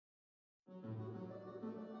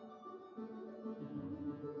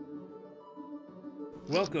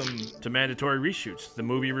Welcome to Mandatory Reshoots, the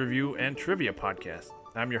movie review and trivia podcast.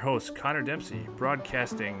 I'm your host, Connor Dempsey,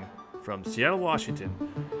 broadcasting from Seattle, Washington.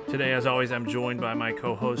 Today, as always, I'm joined by my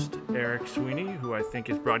co-host, Eric Sweeney, who I think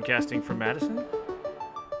is broadcasting from Madison.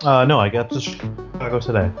 No, I got to Chicago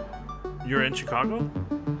today. You're in Chicago?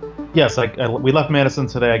 Yes, we left Madison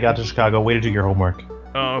today. I got to Chicago. Way to do your homework.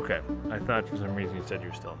 Oh, okay. I thought for some reason you said you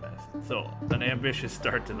were still in Madison. So, an ambitious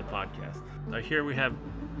start to the podcast. Here we have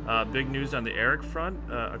big news on the Eric front,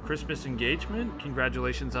 a Christmas engagement.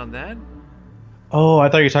 Congratulations on that. Oh, I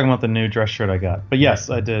thought you were talking about the new dress shirt I got. But yes,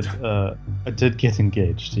 I did. I did get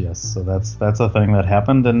engaged. Yes, so that's a thing that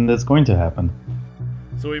happened, and it's going to happen.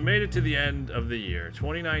 So we made it to the end of the year,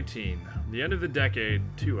 2019, the end of the decade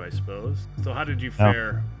too, I suppose. So how did you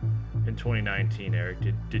fare in 2019, Eric?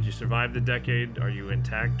 Did you survive the decade? Are you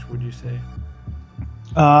intact, would you say?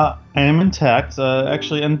 I am intact.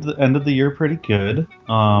 Actually, ended the year pretty good.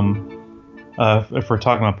 If we're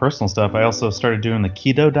talking about personal stuff, I also started doing the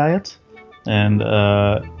keto diet, and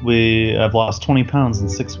I've lost 20 pounds in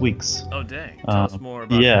 6 weeks. Oh, dang. Tell us more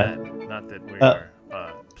about that. Not that we are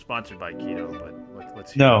sponsored by keto, but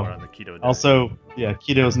let's hear more on the keto diet. Also,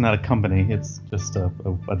 keto is not a company. It's just a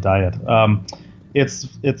diet.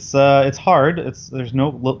 It's hard. There's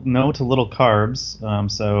no to little carbs.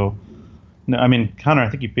 No, I mean, Connor, I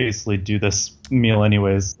think you basically do this meal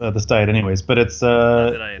anyways, this diet anyways. But it's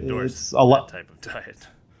not that I endorse that type of diet.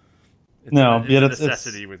 It's a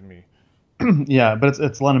necessity with me. Yeah, but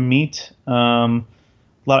it's a lot of meat, a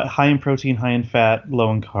lot of high in protein, high in fat,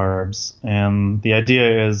 low in carbs, and the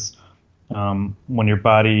idea is when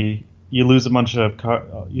you lose a bunch of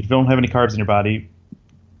you don't have any carbs in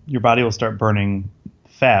your body will start burning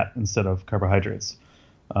fat instead of carbohydrates.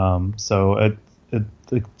 So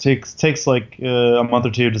it takes like a month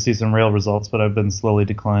or two to see some real results, but I've been slowly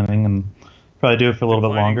declining and probably do it for a little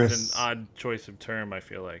bit longer. It's an odd choice of term, I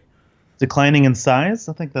feel like. Declining in size?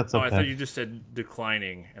 I think that's okay. Oh, I thought you just said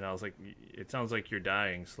declining, and I was like, it sounds like you're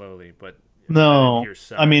dying slowly, but no.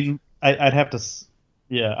 I mean, I'd have to.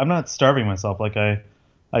 Yeah, I'm not starving myself. Like I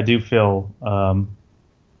do feel. I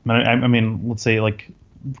mean, let's say like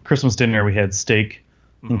Christmas dinner, we had steak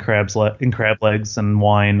and crab legs and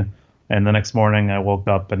wine, and the next morning I woke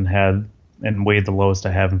up and weighed the lowest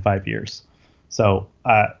I have in 5 years. So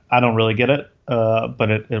I don't really get it.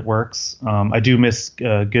 But it works. I do miss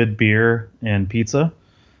good beer and pizza.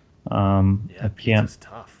 Pizza's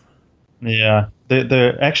tough. Yeah,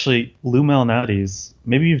 they're actually Lou Malnati's.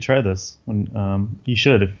 Maybe you've tried this. You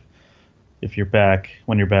should if you're back.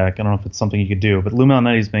 When you're back, I don't know if it's something you could do. But Lou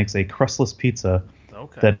Malnati's makes a crustless pizza.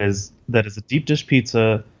 Okay. That is a deep dish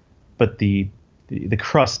pizza, but the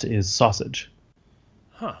crust is sausage.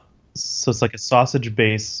 Huh. So it's like a sausage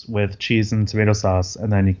base with cheese and tomato sauce, and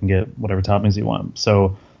then you can get whatever toppings you want.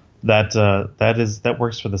 So that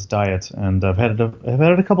works for this diet, and I've had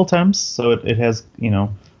it a couple times. So it has,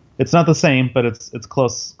 it's not the same, but it's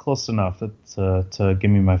close enough to give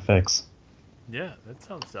me my fix. Yeah, that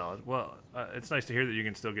sounds solid. Well, it's nice to hear that you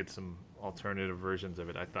can still get some alternative versions of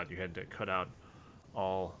it. I thought you had to cut out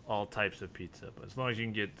all types of pizza, but as long as you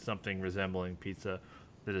can get something resembling pizza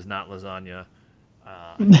that is not lasagna.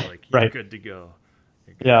 I feel like you're right. Good to go.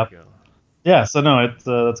 Yeah. So no,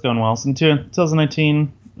 that's going well. So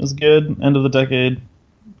 2019 was good. End of the decade.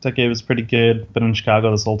 Decade was pretty good. Been in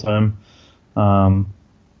Chicago this whole time.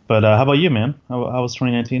 But how about you, man? How was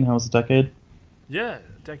 2019? How was the decade? Yeah,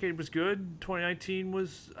 decade was good. 2019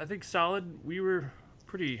 was, I think, solid. We were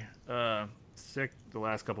pretty sick the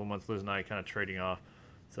last couple of months. Liz and I kind of trading off.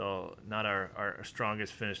 So not our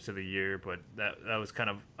strongest finish to the year, but that was kind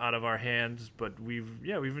of out of our hands. But we've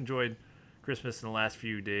enjoyed Christmas in the last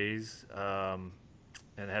few days, and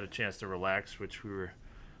had a chance to relax, which we were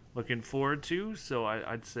looking forward to. So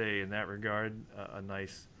I'd say in that regard, a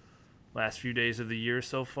nice last few days of the year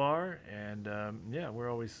so far. And we're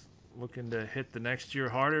always looking to hit the next year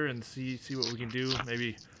harder and see what we can do.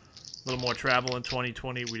 Maybe a little more travel in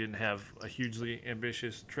 2020. We didn't have a hugely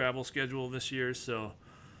ambitious travel schedule this year, so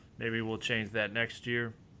maybe we'll change that next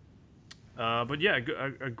year. But yeah,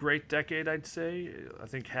 a great decade, I'd say. I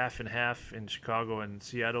think half and half in Chicago and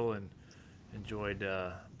Seattle, and enjoyed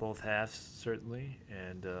both halves, certainly.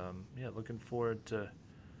 And looking forward to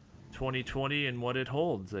 2020 and what it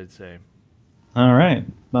holds, I'd say. All right.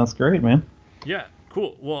 That's great, man. Yeah,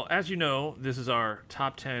 cool. Well, as you know, this is our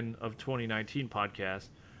Top 10 of 2019 podcast,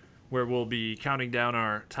 where we'll be counting down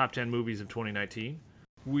our top 10 movies of 2019.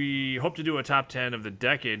 We hope to do a top 10 of the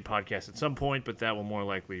decade podcast at some point, but that will more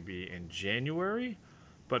likely be in January.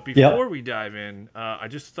 But before we dive in, I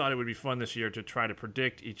just thought it would be fun this year to try to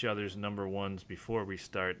predict each other's number ones before we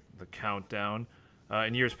start the countdown.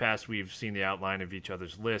 In years past, we've seen the outline of each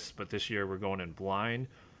other's lists, but this year we're going in blind.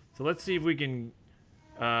 So let's see if we can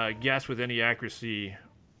guess with any accuracy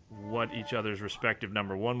what each other's respective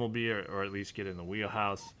number one will be, or at least get in the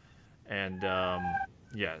wheelhouse. And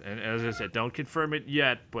yeah, and as I said, don't confirm it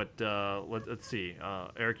yet, but let's see.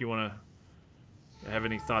 Eric, you want to have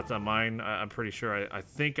any thoughts on mine? I'm pretty sure I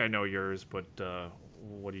think I know yours, but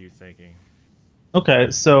what are you thinking?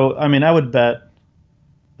 Okay, so I mean, I would bet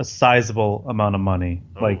a sizable amount of money,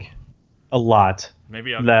 Oh. like a lot.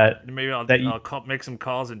 Maybe I'll that I'll make some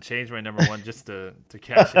calls and change my number one just to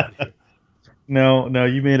cash out here. No,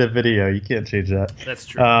 you made a video. You can't change that. That's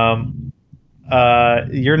true.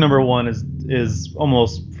 Your number one is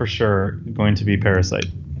almost for sure going to be Parasite.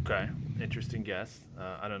 Okay, interesting guess.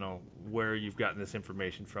 I don't know where you've gotten this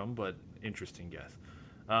information from, but interesting guess.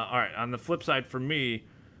 All right, on the flip side for me,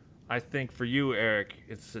 I think for you, Eric,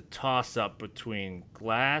 it's a toss-up between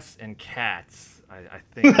Glass and Cats. I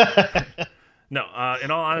think. No,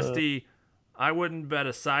 in all honesty, I wouldn't bet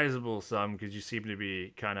a sizable sum because you seem to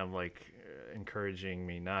be kind of like encouraging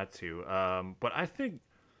me not to. But I think,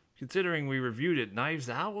 considering we reviewed it, Knives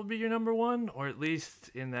Out will be your number one, or at least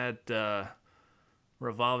in that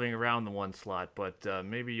revolving around the one slot. But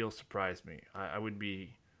maybe you'll surprise me. I would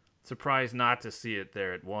be surprised not to see it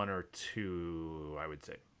there at 1 or 2, I would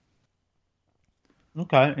say.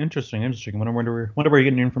 Okay, interesting. Wonder where you're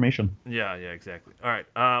getting your information. Yeah, exactly. All right.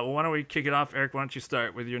 Well, why don't we kick it off, Eric? Why don't you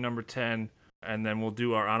start with your number 10, and then we'll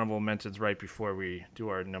do our honorable mentions right before we do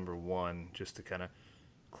our number 1, just to kind of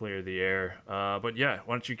clear the air. But yeah,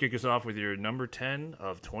 why don't you kick us off with your number 10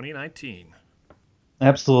 of 2019?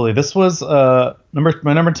 Absolutely. This was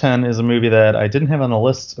my number 10 is a movie that I didn't have on the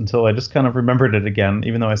list until I just kind of remembered it again,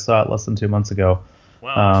 even though I saw it less than 2 months ago.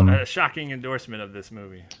 Wow, a shocking endorsement of this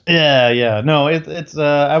movie. Yeah. No, it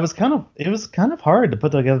was kind of hard to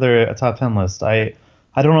put together a top 10 list. I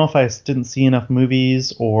don't know if I didn't see enough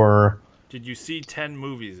movies or. Did you see 10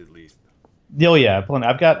 movies at least? Oh yeah,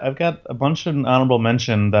 I've got a bunch of honorable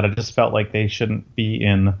mention that I just felt like they shouldn't be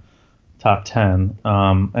in top 10.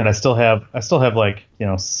 And I still have like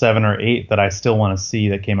 7 or 8 that I still want to see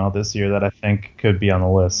that came out this year that I think could be on the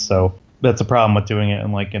list. So. That's a problem with doing it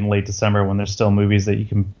in late December when there's still movies that you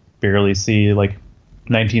can barely see, like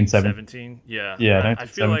 1917. Yeah. I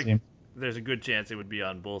feel like there's a good chance it would be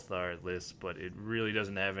on both our lists, but it really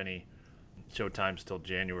doesn't have any showtimes till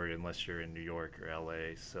January unless you're in New York or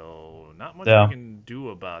LA. So not much we can do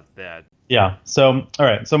about that. Yeah. So all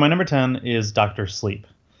right. So my number 10 is Dr. Sleep.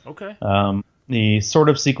 Okay. The sort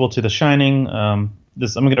of sequel to The Shining.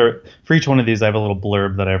 For each one of these I have a little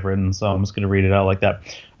blurb that I've written, so I'm just gonna read it out like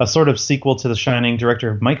that. A sort of sequel to The Shining,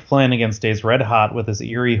 director Mike Flanagan stays red hot with his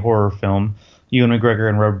eerie horror film. Ewan McGregor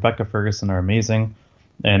and Rebecca Ferguson are amazing,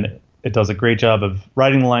 and it does a great job of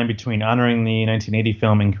riding the line between honoring the 1980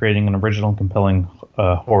 film and creating an original, compelling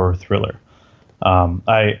horror thriller.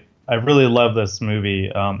 I really love this movie.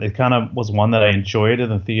 It kind of was one that I enjoyed in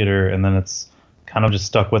the theater, and then it's kind of just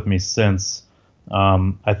stuck with me since.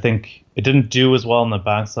 I think it didn't do as well in the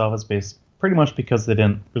box office base, pretty much because they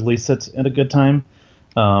didn't release it at a good time.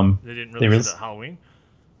 They didn't release it at Halloween?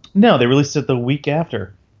 No, they released it the week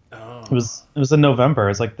after. Oh. It was in November.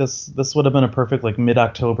 It's like this would have been a perfect like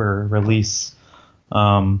mid-October release,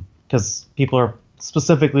 because people are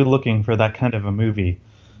specifically looking for that kind of a movie.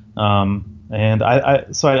 And I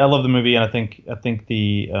love the movie, and I think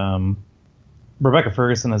the Rebecca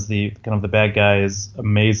Ferguson as the kind of the bad guy is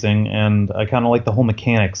amazing, and I kind of like the whole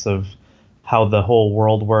mechanics of how the whole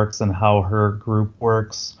world works and how her group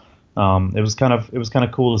works. It was kind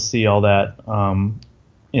of cool to see all that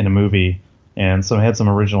in a movie, and so it had some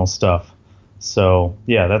original stuff. So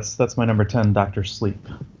yeah, that's my number 10, Dr. Sleep.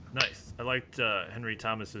 Nice. I liked Henry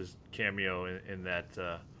Thomas's cameo in that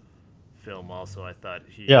film. Also, I thought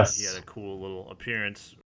he had a cool little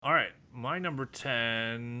appearance. All right, my number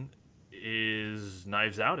 10 is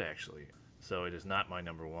Knives Out, actually. So it is not my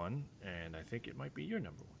number 1, and I think it might be your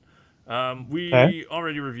number 1. We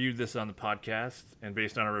already reviewed this on the podcast, and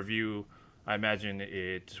based on our review, I imagine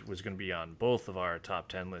it was going to be on both of our top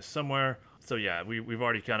 10 lists somewhere. So yeah, we've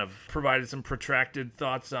already kind of provided some protracted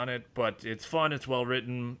thoughts on it, but it's fun, it's well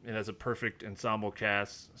written, it has a perfect ensemble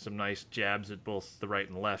cast, some nice jabs at both the right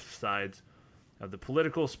and left sides of the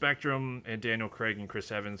political spectrum, and Daniel Craig and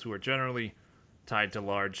Chris Evans, who are generally tied to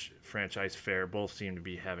large franchise fare, both seem to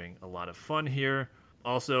be having a lot of fun here.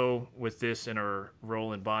 Also, with this and her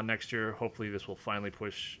role in Bond next year, hopefully this will finally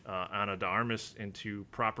push Ana de Armas into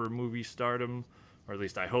proper movie stardom, or at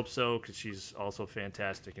least I hope so, because she's also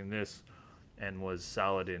fantastic in this and was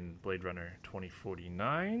solid in Blade Runner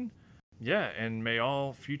 2049. Yeah, and may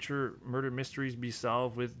all future murder mysteries be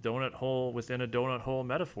solved with donut hole within a donut hole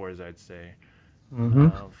metaphors, I'd say.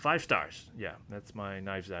 Mm-hmm. 5 stars. Yeah, that's my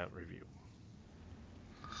Knives Out review.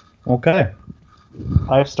 Okay.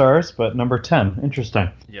 5 stars, but number 10.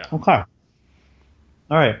 Interesting. Yeah. Okay.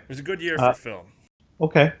 All right. It was a good year Uh, for film.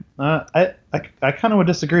 okay. I kind of would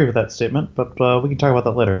disagree with that statement, but we can talk about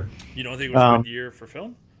that later. You don't think it was a good year for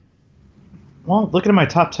film? Well, looking at my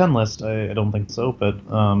top 10 list, I don't think so, but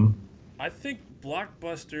I think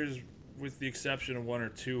blockbusters, with the exception of 1 or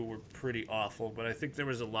 2, were pretty awful, but I think there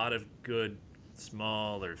was a lot of good,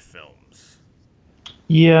 smaller films.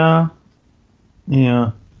 yeah.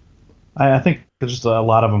 I think just a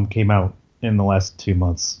lot of them came out in the last 2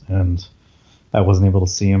 months, and I wasn't able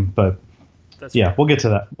to see them. But That's yeah, fair. we'll get to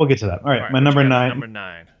that. All right, my what number you got at 9. Number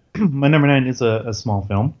 9. My number 9 is a small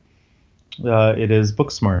film. It is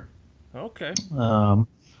Booksmart. Okay.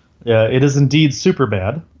 Yeah, it is indeed super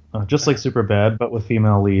bad, just like super bad, but with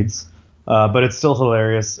female leads. But it's still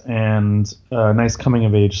hilarious and a nice coming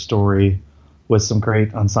of age story with some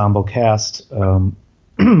great ensemble cast.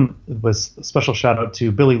 With special shout out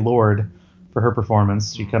to Billie Lourd for her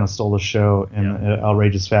performance. She kind of stole the show in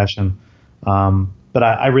outrageous fashion. But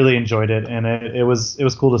I really enjoyed it, and it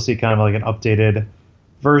was cool to see kind of like an updated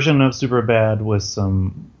version of Superbad with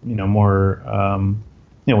some more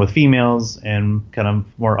with females and kind of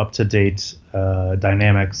more up to date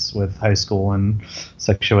dynamics with high school and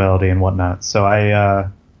sexuality and whatnot. So I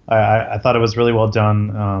thought it was really well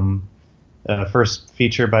done. First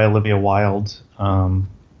feature by Olivia Wilde,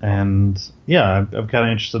 and yeah, I'm kind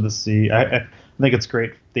of interested to see. I think it's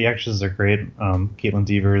great. The actors are great. Caitlin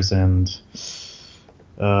Devers and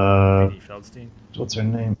Beanie Feldstein. what's her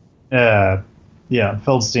name? Yeah,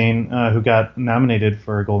 Feldstein, who got nominated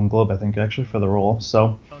for a Golden Globe, I think, actually, for the role.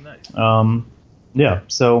 So, Oh, nice. That's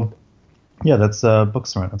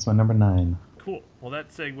Booksmart. That's my number 9. Cool. Well, that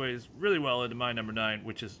segues really well into my number 9,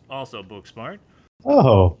 which is also Booksmart.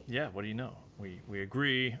 Oh, Yeah, what do you know? We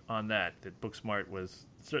agree on that Booksmart was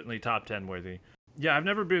certainly top 10 worthy. Yeah, I've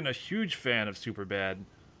never been a huge fan of Superbad,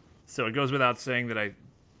 so it goes without saying that I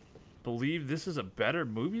believe this is a better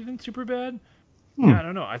movie than Superbad. Yeah, I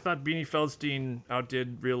don't know. I thought Beanie Feldstein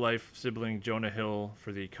outdid real-life sibling Jonah Hill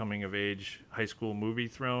for the coming-of-age high school movie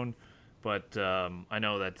throne, but I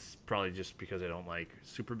know that's probably just because I don't like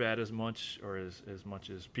Superbad as much, or as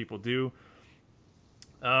much as people do.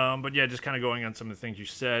 But yeah, just kind of going on some of the things you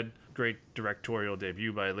said. Great directorial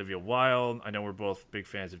debut by Olivia Wilde. I know we're both big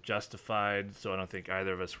fans of Justified, so I don't think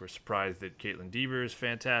either of us were surprised that Caitlin Devers is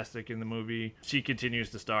fantastic in the movie. She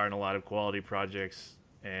continues to star in a lot of quality projects,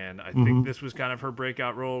 and I think this was kind of her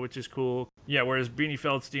breakout role, which is cool. Yeah, whereas Beanie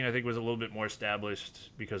Feldstein, I think, was a little bit more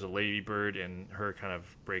established because of Lady Bird and her kind of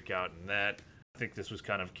breakout in that. I think this was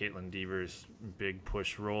kind of Caitlin Devers' big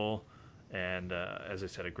push role. And as I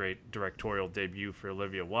said, a great directorial debut for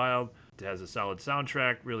Olivia Wilde. It has a solid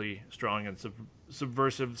soundtrack, really strong and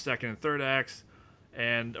subversive second and third acts,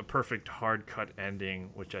 and a perfect hard cut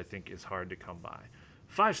ending, which I think is hard to come by.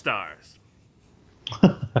 5 stars.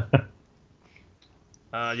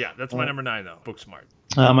 Yeah, that's my number 9 though. Booksmart.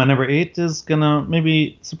 my number 8 is gonna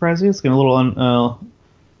maybe surprise you. It's gonna a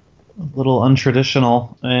little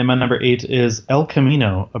untraditional. And my number 8 is El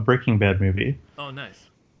Camino, a Breaking Bad movie. Oh, nice.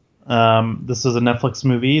 This is a Netflix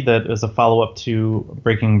movie that is a follow-up to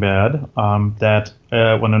Breaking Bad. That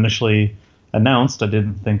when initially announced, I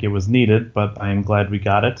didn't think it was needed, but I am glad we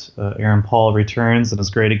got it. Aaron Paul returns and is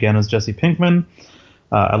great again as Jesse Pinkman.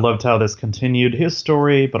 I loved how this continued his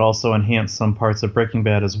story, but also enhanced some parts of Breaking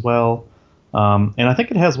Bad as well. And I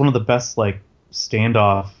think it has one of the best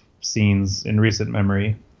standoff scenes in recent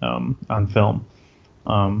memory on film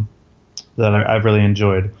that I've really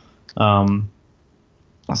enjoyed.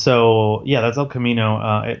 So yeah, that's El Camino.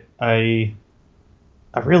 I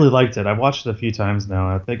really liked it. I've watched it a few times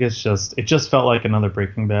now. I think it just felt like another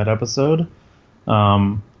Breaking Bad episode.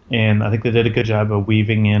 And I think they did a good job of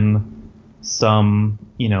weaving in some,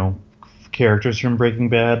 characters from Breaking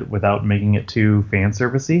Bad without making it too fan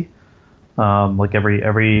servicey. Like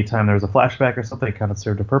every time there was a flashback or something, it kind of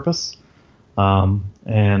served a purpose.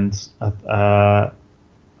 And I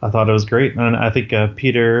thought it was great. And I think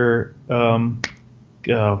Peter.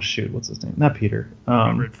 Oh shoot, what's his name? Not Peter.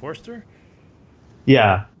 Robert Forster?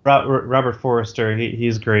 Yeah, Robert Forster.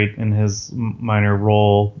 He's great in his minor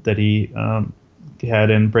role that he had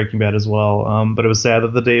in Breaking Bad as well. But it was sad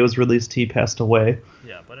that the day it was released, he passed away.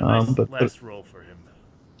 Yeah, but a nice last role for him.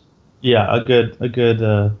 Yeah, a good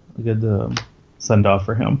send off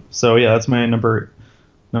for him. So yeah, that's my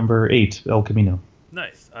number 8, El Camino.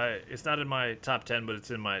 Nice. It's not in my top 10, but it's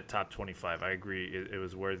in my top 25. I agree. It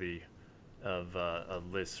was worthy of a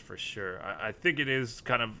list for sure. I think it is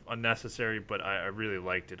kind of unnecessary, but I really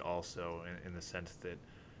liked it also in the sense that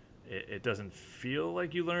it doesn't feel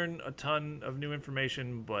like you learn a ton of new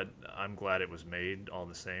information, but I'm glad it was made all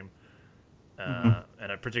the same. Hmm.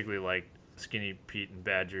 And I particularly liked Skinny Pete and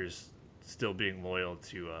Badgers still being loyal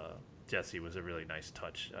to Jesse was a really nice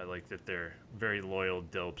touch. I like that they're very loyal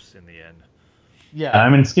dopes in the end. Yeah, I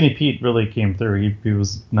mean, Skinny Pete really came through. He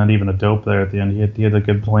was not even a dope there at the end. He had a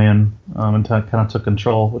good plan, and kind of took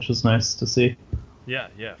control, which was nice to see. Yeah,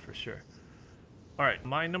 yeah, for sure. All right,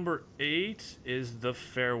 my number 8 is The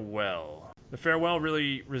Farewell. The Farewell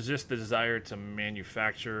really resists the desire to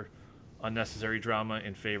manufacture unnecessary drama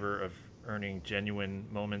in favor of earning genuine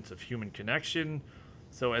moments of human connection.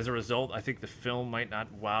 So as a result, I think the film might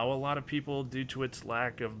not wow a lot of people due to its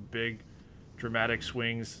lack of big dramatic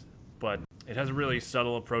swings, but it has a really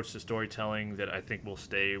subtle approach to storytelling that I think will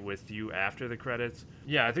stay with you after the credits.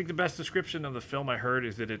 Yeah, I think the best description of the film I heard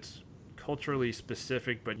is that it's culturally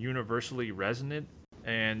specific but universally resonant,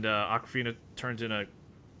 and Aquafina turns in a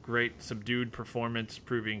great subdued performance,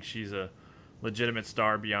 proving she's a legitimate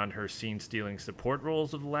star beyond her scene-stealing support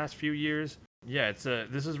roles of the last few years. Yeah,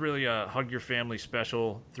 this is really a hug your family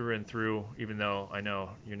special through and through. Even though I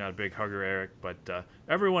know you're not a big hugger, Eric, but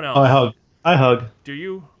everyone Oh, I else, hug. I hug. do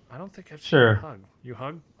you? I don't think I've seen you Sure. hug. You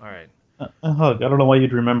hug? All right. I hug. I don't know why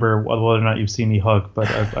you'd remember whether or not you've seen me hug, but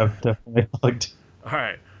I've definitely hugged. All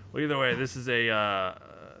right. Well, either way, this is a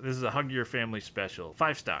hug your family special.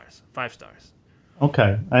 5 stars. 5 stars.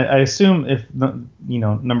 Okay. I assume if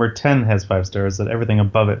number 10 has 5 stars, that everything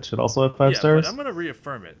above it should also have five Yeah, but stars. I'm gonna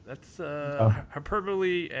reaffirm it. That's Oh,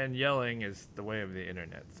 hyperbole and yelling is the way of the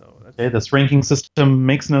internet. So that's okay. This ranking system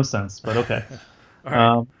makes no sense, but okay. all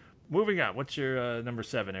right. Um, Moving on. What's your number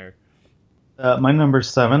 7, Eric? my number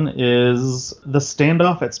 7 is The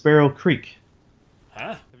Standoff at Sparrow Creek.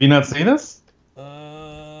 Huh? Have you not seen this?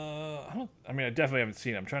 I don't. I mean, I definitely haven't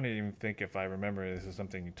seen it. I'm trying to even think if I remember this is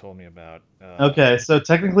something you told me about. Okay, so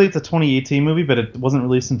technically it's a 2018 movie, but it wasn't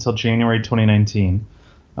released until January 2019.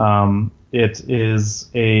 It is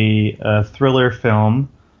a thriller film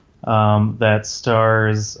that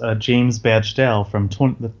stars James Badge Dale from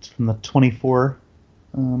the 24.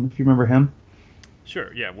 If you remember him.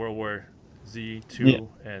 Sure. Yeah. World War Z Yeah. 2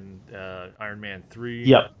 and Iron Man 3.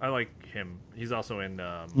 Yep. I like him. He's also in.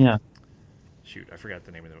 Yeah. Shoot, I forgot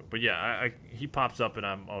the name of the movie. But yeah, he pops up, and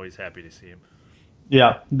I'm always happy to see him.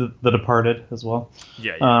 Yeah. The Departed as well.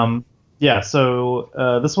 Yeah. Yeah. Yeah.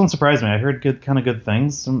 So this one surprised me. I heard good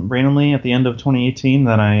things randomly at the end of 2018.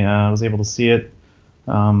 That I was able to see it.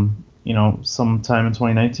 Sometime in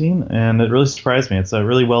 2019, and it really surprised me. It's a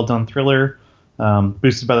really well done thriller.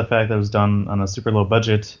 Boosted by the fact that it was done on a super low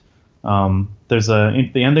budget.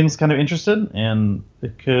 The ending's kind of interested, and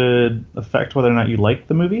it could affect whether or not you like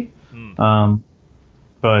the movie. Mm.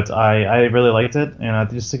 But I really liked it, and I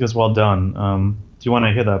just think it was well done. Do you want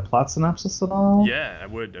to hear the plot synopsis at all? Yeah, I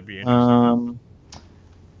would. I'd be interested.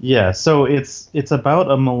 Yeah. So it's about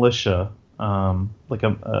a militia, like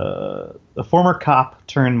a former cop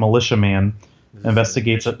turned militiaman Is this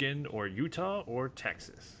investigates in Michigan or Utah or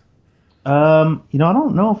Texas? I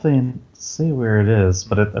don't know if they say where it is,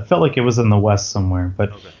 but I felt like it was in the West somewhere.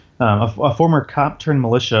 But Okay. a former cop turned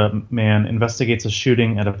militia man investigates a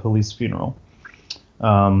shooting at a police funeral.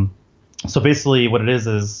 So basically, what it is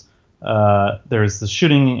there's the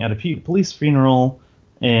shooting at a police funeral,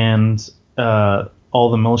 and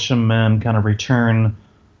all the militiamen kind of return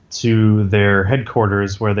to their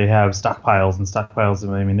headquarters where they have stockpiles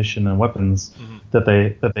of ammunition and weapons Mm-hmm. that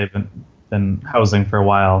they've been housing for a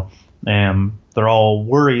while. And they're all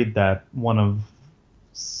worried that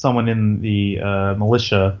someone in the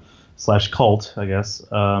militia / cult, I guess,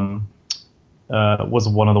 was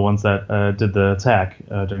one of the ones that did the attack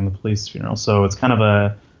during the police funeral. So it's kind of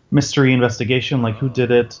a mystery investigation, like who did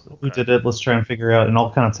it, let's try and figure out, and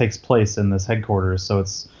all kind of takes place in this headquarters. So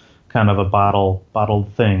it's kind of a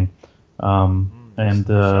bottled thing. You're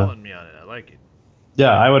selling me on it. I like it.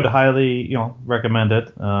 Yeah, I would highly, recommend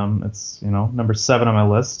it. It's, number 7 on my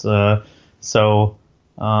list. Yeah,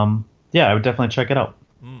 I would definitely check it out.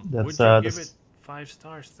 Would you give it 5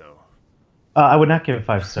 stars though? I would not give it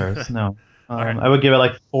 5 stars. No, right. I would give it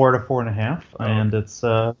like 4 to 4.5. Oh, and okay. it's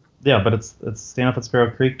but it's Stand Up at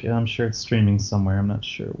Sparrow Creek. I'm sure it's streaming somewhere. I'm not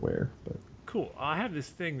sure where, but Cool. I have this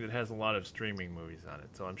thing that has a lot of streaming movies on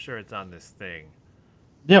it, so I'm sure it's on this thing.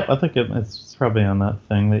 yep, I think it's probably on that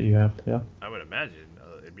thing that you have. Yeah. I would imagine.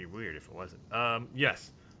 It'd be weird if it wasn't.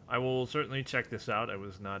 Yes, I will certainly check this out. I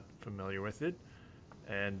was not familiar with it.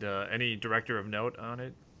 And any director of note on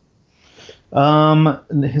it?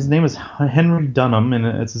 His name is Henry Dunham, and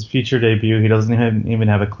it's his feature debut. He doesn't even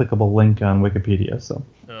have a clickable link on Wikipedia. So,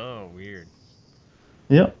 Oh, weird.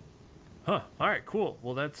 yep. Huh. All right, cool.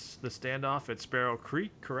 Well, that's The Standoff at Sparrow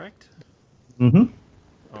Creek, correct? Mm-hmm.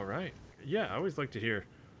 All right. Yeah, I always like to hear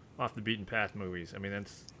off the beaten path movies. I mean,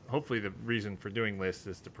 that's hopefully the reason for doing lists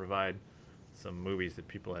is to provide some movies that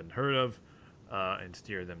people hadn't heard of and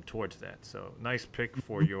steer them towards that. So, nice pick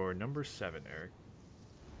for your number 7, Eric.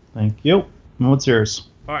 Thank you. And what's yours?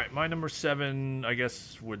 All right, my number 7, I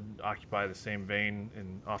guess, would occupy the same vein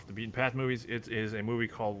in off the beaten path movies. It is a movie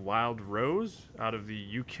called Wild Rose out of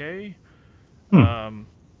the UK. Hmm.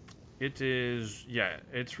 It is, yeah,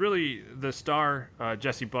 it's really the star,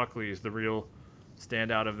 Jessie Buckley, is the real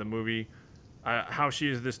standout of the movie. How she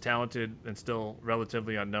is this talented and still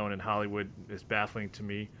relatively unknown in Hollywood is baffling to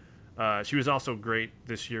me. She was also great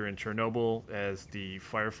this year in Chernobyl as the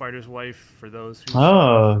firefighter's wife, for those who saw.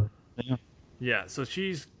 Oh, yeah. Yeah, so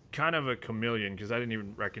she's kind of a chameleon because I didn't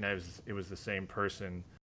even recognize it was the same person.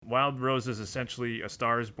 Wild Rose is essentially A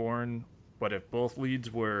Star is Born, but if both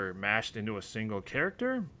leads were mashed into a single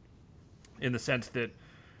character, in the sense that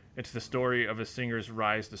it's the story of a singer's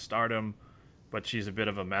rise to stardom, but she's a bit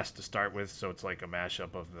of a mess to start with, so it's like a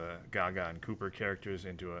mashup of the Gaga and Cooper characters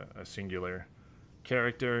into a singular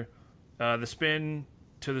character. The spin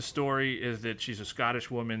to the story is that she's a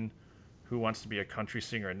Scottish woman who wants to be a country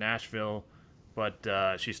singer in Nashville,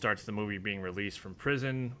 but she starts the movie being released from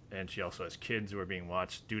prison, and she also has kids who are being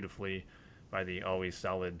watched dutifully by the always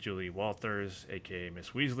solid Julie Walters, aka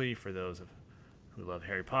Miss Weasley, for those who love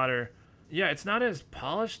Harry Potter. Yeah, it's not as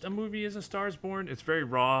polished a movie as A Star is Born. It's very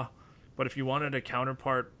raw, but if you wanted a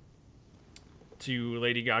counterpart to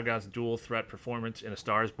Lady Gaga's dual threat performance in A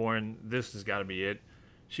Star is Born, this has got to be it.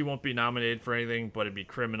 She won't be nominated for anything, but it'd be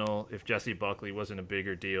criminal if Jessie Buckley wasn't a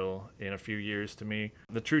bigger deal in a few years to me.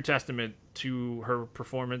 The true testament to her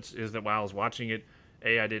performance is that while I was watching it,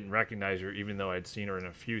 I didn't recognize her, even though I'd seen her in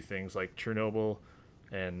a few things like Chernobyl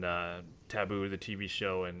and Taboo, the TV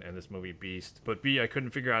show, and this movie Beast. But B, I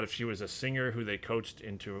couldn't figure out if she was a singer who they coached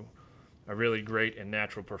into a really great and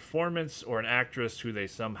natural performance, or an actress who they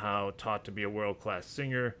somehow taught to be a world-class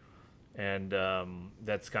singer. And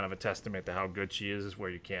that's kind of a testament to how good she is, where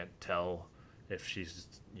you can't tell if she's,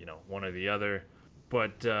 one or the other.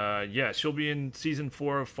 But yeah, she'll be in season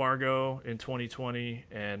 4 of Fargo in 2020,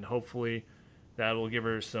 and hopefully that will give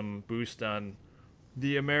her some boost on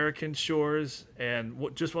the American shores.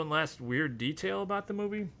 And just one last weird detail about the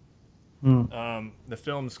movie: the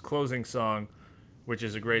film's closing song, which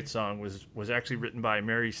is a great song, was actually written by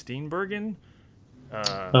Mary Steenburgen.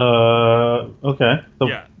 Okay.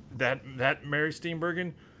 Yeah, that Mary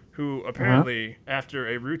Steenburgen, who apparently, after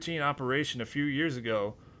a routine operation a few years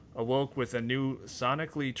ago, awoke with a new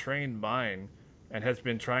sonically trained mind and has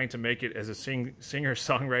been trying to make it as a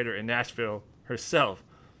singer-songwriter in Nashville herself,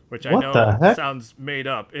 which I What know the heck? sounds made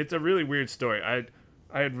up. It's a really weird story. I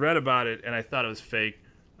had read about it and I thought it was fake,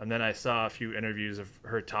 and then I saw a few interviews of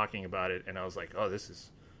her talking about it, and I was like, oh, this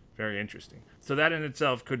is very interesting. So that in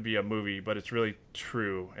itself could be a movie, but it's really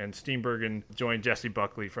true. And Steenburgen joined Jessie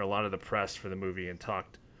Buckley for a lot of the press for the movie and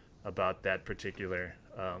talked about that particular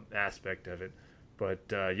aspect of it. But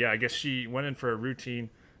yeah, I guess she went in for a routine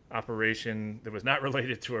operation that was not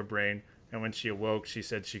related to her brain. And when she awoke, she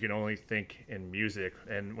said she could only think in music.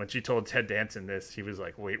 And when she told Ted Danson this, he was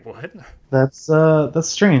like, "Wait, what?" That's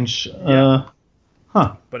strange. Yeah.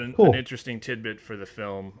 Huh. But an Cool. interesting tidbit for the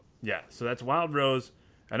film. Yeah. So that's Wild Rose,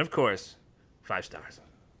 and of course, 5 stars.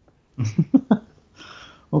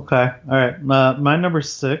 Okay. All right. My number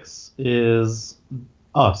 6 is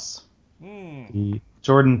Us, Mm. the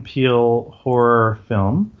Jordan Peele horror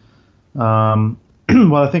film.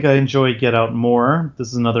 Well, I think I enjoy Get Out more. This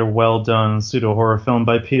is another well done pseudo horror film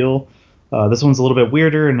by Peele. This one's a little bit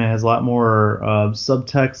weirder and it has a lot more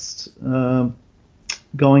subtext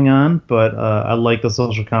going on, but I like the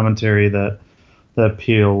social commentary that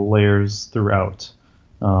Peele layers throughout.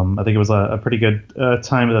 I think it was a pretty good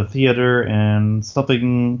time at the theater and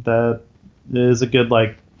something that is a good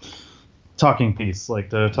talking piece, like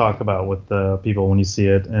to talk about with the people when you see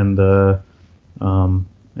it. And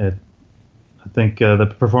I think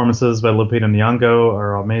the performances by Lupita Nyong'o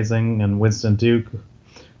are amazing, and Winston Duke,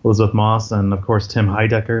 Elizabeth Moss, and of course Tim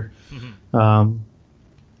Heidecker. Um,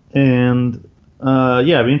 and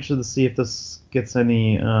yeah, I'd be interested to see if this gets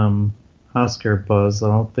any Oscar buzz. I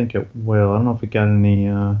don't think it will. I don't know if it got any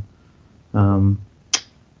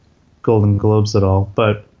Golden Globes at all,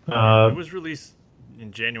 but It was released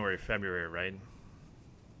in January, February, right?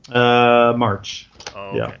 March. Oh,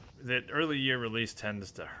 okay. Yeah. The early year release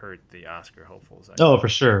tends to hurt the Oscar hopefuls. Oh, for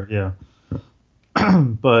sure, yeah.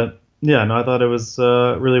 But Yeah, no, I thought it was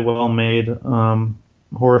really well made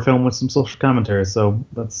horror film with some social commentary. So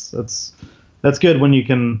that's good when you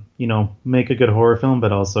can make a good horror film,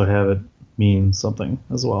 but also have it mean something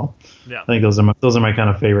as well. Yeah, I think those are my kind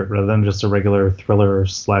of favorite, rather than just a regular thriller or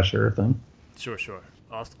slasher thing. sure, sure.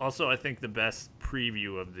 Also, I think the best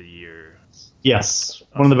preview of the year. Yes,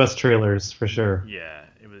 one of the Also, best trailers for sure. yeah,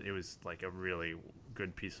 it was like a really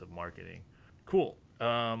good piece of marketing. Cool.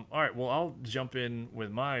 All right, well, I'll jump in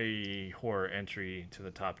with my horror entry to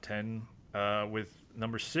the top 10. With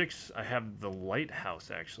number 6, I have The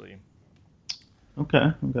Lighthouse, actually.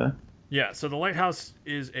 Okay, okay. Yeah, so The Lighthouse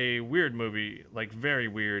is a weird movie, like very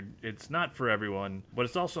weird. It's not for everyone, but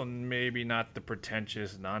it's also maybe not the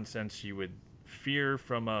pretentious nonsense you would fear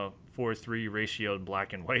from a 4:3 ratioed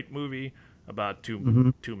black and white movie about two Hmm.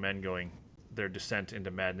 two men going their descent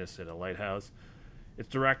into madness at a lighthouse. It's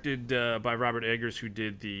directed by Robert Eggers, who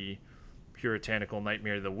did the puritanical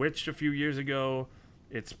Nightmare of the Witch a few years ago.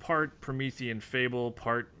 It's part Promethean fable,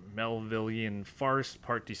 part Melvillian farce,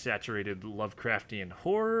 part desaturated Lovecraftian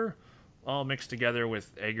horror, all mixed together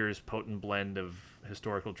with Eggers' potent blend of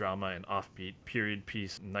historical drama and offbeat period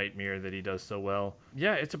piece nightmare that he does so well.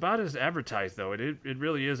 Yeah, it's about as advertised, though. It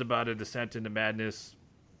really is about a descent into madness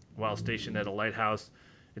while stationed at a lighthouse.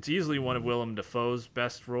 It's easily one of Willem Dafoe's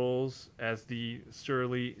best roles as the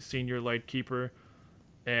surly senior lightkeeper.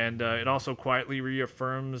 And it also quietly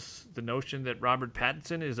reaffirms the notion that Robert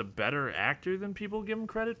Pattinson is a better actor than people give him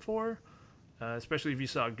credit for, especially if you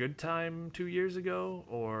saw Good Time 2 years ago,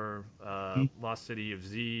 or Lost City of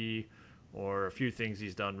Z, or a few things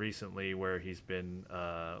he's done recently where he's been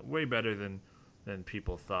way better than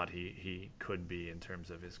people thought he could be in terms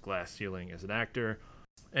of his glass ceiling as an actor.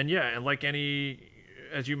 And yeah, and like any,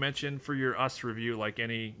 as you mentioned for your Us review, like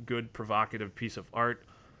any good provocative piece of art,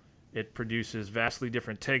 it produces vastly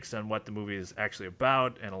different takes on what the movie is actually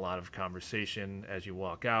about and a lot of conversation as you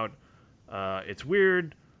walk out. It's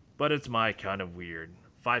weird, but it's my kind of weird.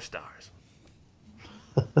 5 stars.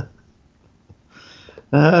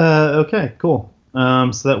 Okay, cool.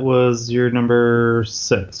 So that was your number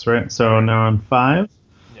 6, right? So Correct. now on 5.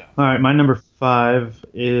 Yeah. All right, my number 5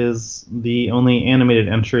 is the only animated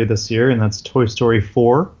entry this year, and that's Toy Story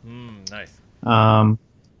 4. Nice. Um,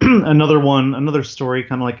 another story,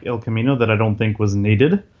 kind of like El Camino, that I don't think was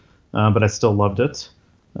needed, but I still loved it.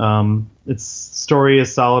 Its story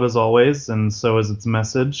is solid as always, and so is its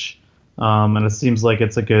message. And it seems like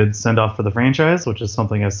it's a good send off for the franchise, which is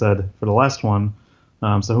something I said for the last one.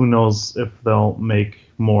 So who knows if they'll make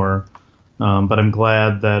more. But I'm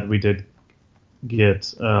glad that we did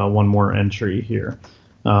get one more entry here.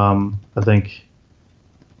 I think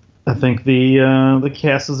the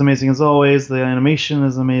cast is amazing as always. The animation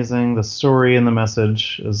is amazing. The story and the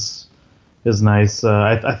message is nice.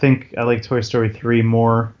 I think I like Toy Story 3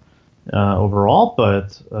 more overall,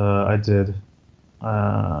 but I did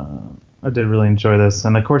really enjoy this.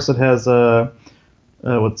 And of course, it has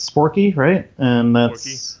with Sporky, right? And Forky.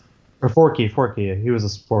 that's or Forky. He was a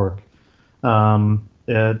spork.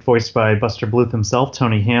 Voiced by Buster Bluth himself,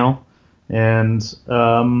 Tony Hale, and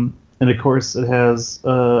of course it has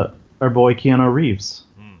our boy Keanu Reeves.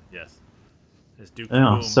 Yes. It's Duke Yeah,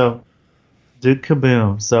 Kaboom. so Dude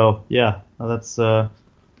Kaboom. So yeah, that's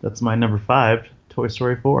my number 5, Toy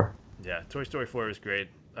Story 4. Yeah, Toy Story 4 is great.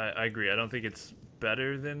 I agree. I don't think it's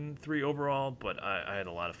better than 3 overall, but I had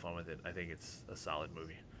a lot of fun with it. I think it's a solid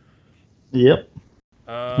movie. Yep.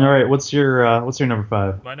 All Um, right, what's your number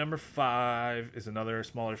 5? My number 5 is another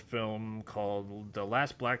smaller film called The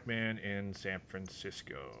Last Black Man in San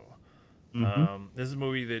Francisco. Mm-hmm. This is a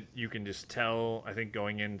movie that you can just tell, I think,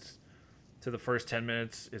 going into the first 10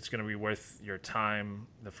 minutes, it's going to be worth your time.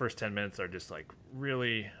 The first 10 minutes are just like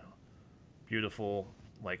really beautiful,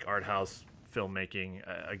 like art house filmmaking.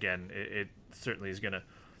 Again, it certainly is going to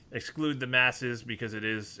exclude the masses because it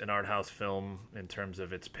is an art house film in terms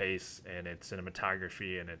of its pace and its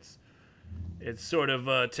cinematography, and it's sort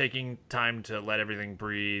of taking time to let everything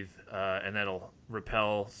breathe, and that'll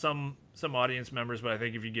repel some audience members. But I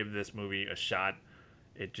think if you give this movie a shot,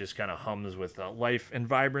 it just kind of hums with life and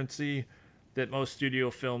vibrancy that most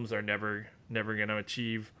studio films are never going to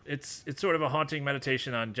achieve. It's sort of a haunting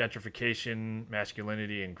meditation on gentrification,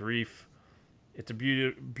 masculinity, and grief. It's a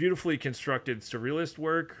beautifully constructed surrealist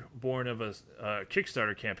work born of a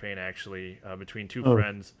Kickstarter campaign, actually, between two Oh,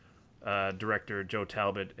 friends, director Joe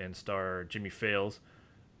Talbot and star Jimmy Fails.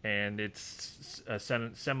 And it's a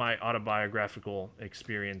semi autobiographical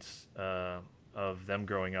experience of them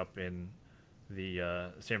growing up in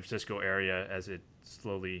the San Francisco area as it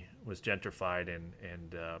slowly was gentrified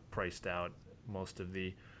and priced out most of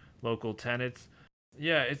the local tenants.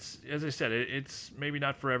 Yeah, it's as I said, it's maybe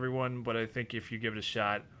not for everyone, but I think if you give it a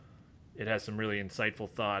shot, it has some really insightful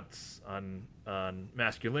thoughts on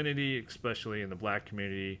masculinity, especially in the black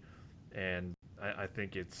community, and I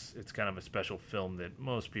think it's kind of a special film that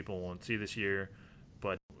most people won't see this year,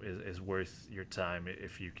 but is worth your time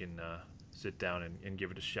if you can sit down and give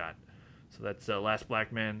it a shot. So that's Last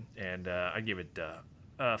Black Man, and I give it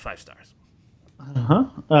 5 stars.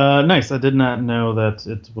 Uh-huh. Nice. I did not know that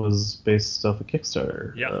it was based off a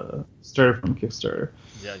Kickstarter. Yeah, Started from Kickstarter.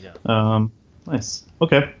 yeah, yeah. Um, nice.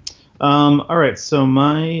 Okay. All right. So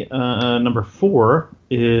my number 4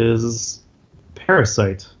 is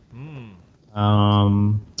Parasite. Mm,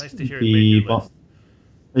 nice to hear it made The your list.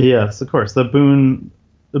 yes, of course, the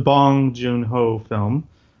Bong Joon Ho film.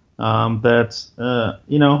 That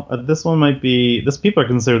this one might be this people are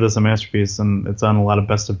consider this a masterpiece, and it's on a lot of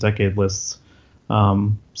best of decade lists.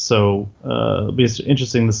 It'll be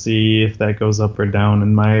interesting to see if that goes up or down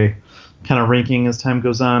in my kind of ranking as time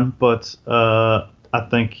goes on. But I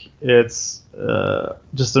think it's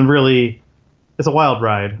just a really it's a wild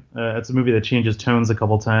ride. It's a movie that changes tones a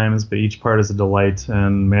couple times, but each part is a delight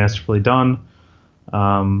and masterfully done.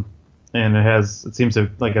 Um, and it seems to,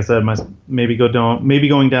 like I said, maybe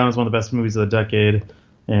going down as one of the best movies of the decade,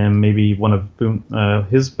 and maybe one of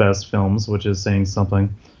his best films, which is saying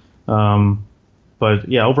something. Um, but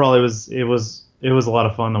yeah, overall, it was a lot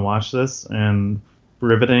of fun to watch this, and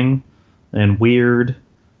riveting and weird,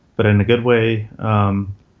 but in a good way.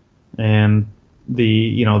 And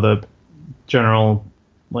the general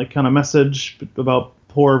like kind of message about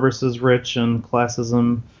poor versus rich and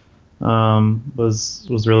classism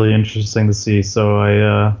was really interesting to see. So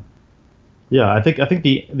I think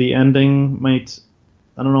the ending might.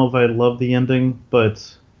 I don't know if I love the ending,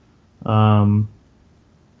 but um,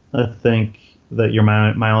 I think that your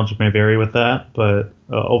mileage may vary with that. But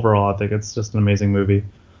overall, I think it's just an amazing movie.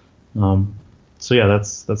 Um, so yeah,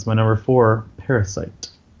 that's my number 4, Parasite.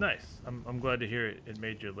 Nice. I'm glad to hear it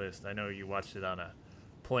made your list. I know you watched it on a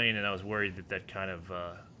plane, and I was worried that kind of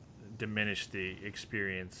diminished the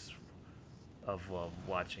experience of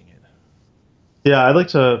watching it. Yeah, I'd like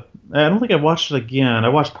to. I don't think I watched it again. I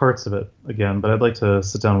watched parts of it again, but I'd like to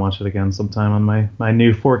sit down and watch it again sometime on my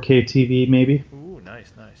new 4K TV, maybe. Ooh,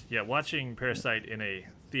 nice, nice. Yeah, watching Parasite in a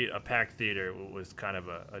packed theater was kind of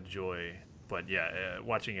a joy. But yeah,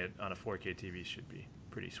 watching it on a 4K TV should be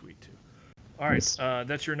pretty sweet too. All right, Nice.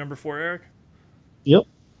 that's your number 4, Eric. Yep.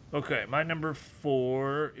 Okay, my number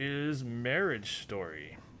 4 is Marriage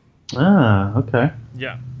Story. Ah, okay.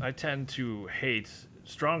 Yeah, I tend to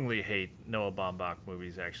strongly hate Noah Baumbach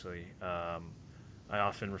movies. Actually, I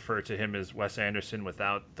often refer to him as Wes Anderson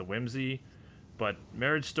without the whimsy. But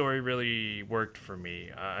Marriage Story really worked for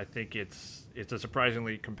me. I think it's a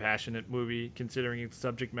surprisingly compassionate movie considering its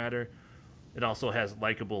subject matter. It also has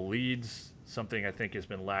likable leads, something I think has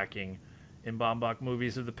been lacking in Baumbach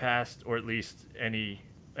movies of the past, or at least any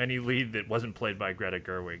lead that wasn't played by Greta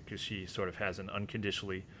Gerwig, because she sort of has an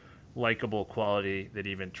unconditionally likable quality that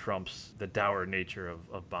even trumps the dour nature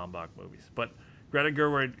of Baumbach movies. But Greta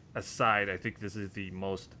Gerwig aside, I think this is the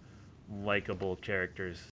most likable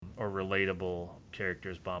characters or relatable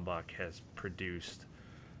characters Baumbach has produced.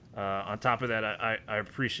 On top of that, I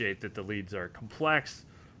appreciate that the leads are complex.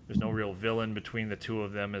 There's no real villain between the two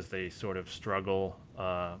of them as they sort of struggle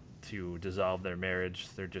to dissolve their marriage.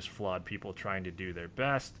 They're just flawed people trying to do their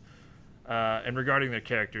best. And regarding their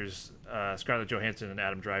characters, Scarlett Johansson and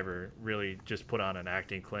Adam Driver really just put on an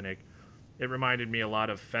acting clinic. It reminded me a lot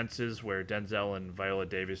of Fences, where Denzel and Viola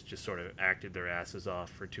Davis just sort of acted their asses off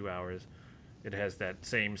for 2 hours. It has that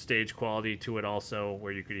same stage quality to it also,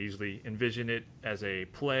 where you could easily envision it as a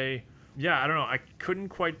play. Yeah, I don't know. I couldn't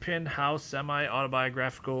quite pin how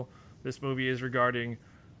semi-autobiographical this movie is regarding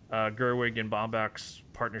Gerwig and Baumbach's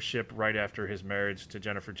partnership right after his marriage to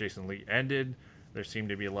Jennifer Jason Leigh ended. There seem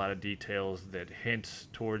to be a lot of details that hint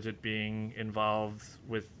towards it being involved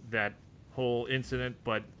with that whole incident,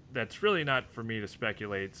 but that's really not for me to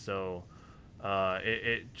speculate. So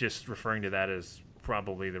it just referring to that as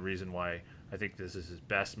probably the reason why I think this is his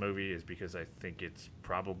best movie is because I think it's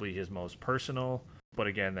probably his most personal. But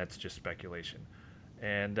again, that's just speculation.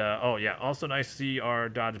 And oh yeah, also nice to see our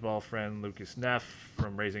dodgeball friend Lucas Neff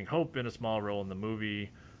from Raising Hope in a small role in the movie.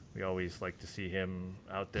 We always like to see him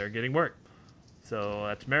out there getting work. So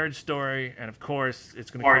that's Marriage Story, and of course, it's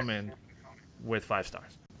going to come in with 5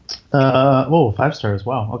 stars. Oh, 5 stars.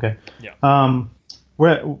 Wow. Okay. Yeah.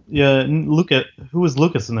 Where? Yeah. Lucas. Who was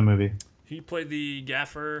Lucas in the movie? He played the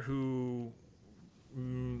gaffer who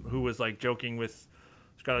was like joking with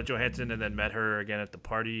Scarlett Johansson and then met her again at the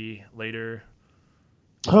party later.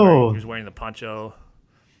 He was wearing the poncho.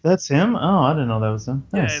 That's him. Oh, I didn't know that was him.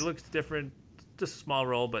 Yeah, it Nice. looks different. Just a small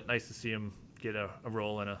role, but nice to see him get a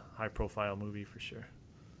role in a high-profile movie for sure.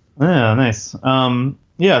 Yeah, nice.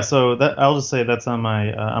 Yeah, so that I'll just say that's on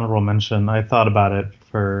my honorable mention. I thought about it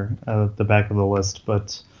for the back of the list,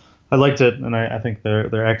 but I liked it, and I think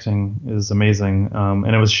their acting is amazing.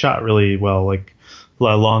 And it was shot really well, like a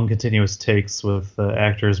lot of long continuous takes with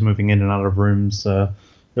actors moving in and out of rooms. Yeah.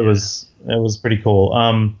 It was pretty cool.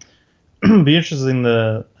 Be interesting.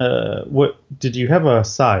 What did you have a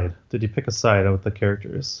side? Did you pick a side with the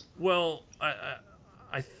characters? Well,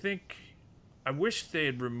 I think I wish they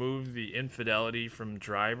had removed the infidelity from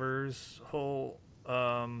Driver's whole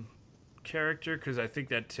character because I think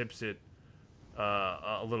that tips it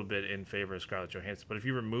a little bit in favor of Scarlett Johansson. But if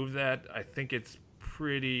you remove that, I think it's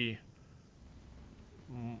pretty.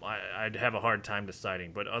 I'd have a hard time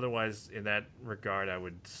deciding, but otherwise, in that regard, I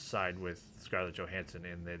would side with Scarlett Johansson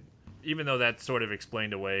in that. Even though that sort of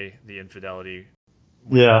explained away the infidelity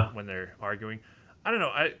Yeah, when they're arguing, I don't know.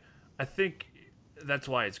 I think that's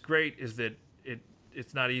why it's great is that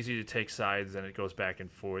it's not easy to take sides and it goes back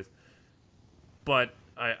and forth. But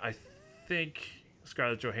I think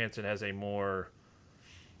Scarlett Johansson has a more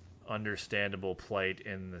understandable plight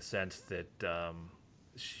in the sense that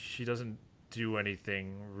she doesn't do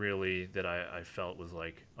anything really that I felt was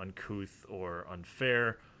like uncouth or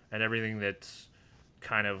unfair, and everything that's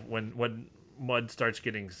kind of when mud starts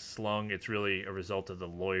getting slung, it's really a result of the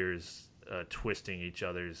lawyers twisting each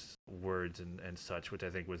other's words and such, which I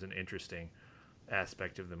think was an interesting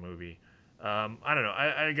aspect of the movie. I don't know.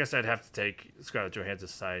 I guess I'd have to take Scarlett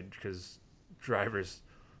Johansson's side because Driver's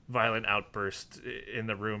violent outburst in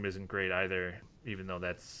the room isn't great either, even though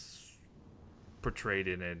that's portrayed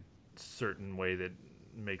in a certain way that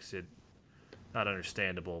makes it not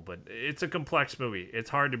understandable. But it's a complex movie. It's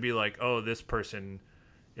hard to be like, oh, this person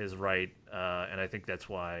is right, and I think that's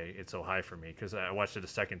why it's so high for me because I watched it a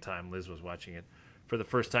second time. Liz was watching it for the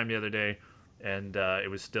first time the other day, and it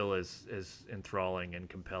was still as enthralling and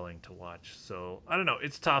compelling to watch. So I don't know.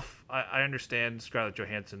 It's tough. I understand Scarlett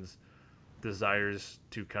Johansson's desires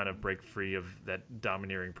to kind of break free of that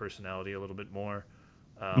domineering personality a little bit more.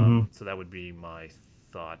 hmm So that would be my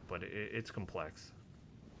thought, but it's complex.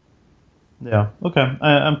 yeah. Okay,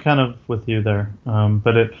 I'm kind of with you there.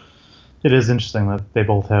 But it is interesting that they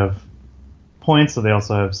both have points, so they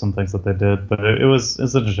also have some things that they did. But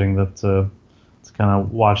it's interesting that to kind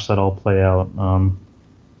of watch that all play out.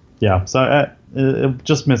 Yeah, so it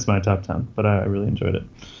just missed my top 10, but I really enjoyed it.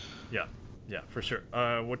 Yeah, yeah, for sure.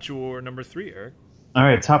 What's your number three, Eric? All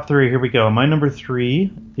right, top three. Here we go. My number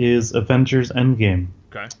three is Avengers Endgame.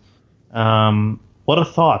 Okay. What a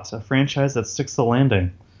thought! A franchise that sticks the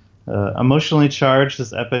landing. Emotionally charged,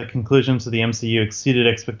 this epic conclusion to the MCU exceeded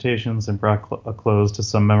expectations and brought a close to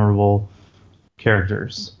some memorable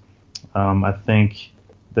characters. I think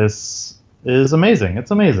this is amazing.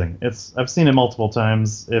 It's amazing. I've seen it multiple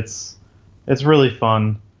times. It's really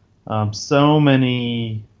fun. So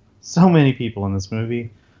many people in this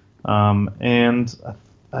movie, and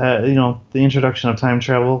the introduction of time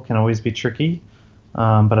travel can always be tricky,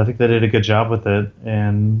 but I think they did a good job with it,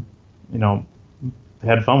 and you know they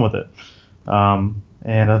had fun with it.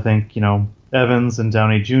 And I think Evans and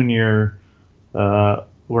Downey Jr.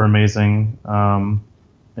 Were amazing.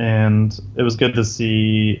 And it was good to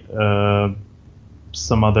see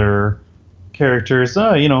some other characters.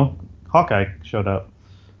 Hawkeye showed up.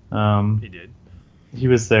 He did. He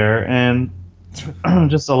was there, and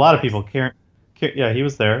just a lot of Nice. people. Yeah, he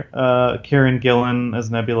was there. Karen Gillan as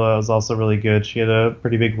Nebula was also really good. She had a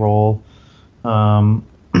pretty big role. Um,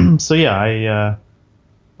 so yeah,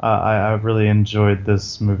 I really enjoyed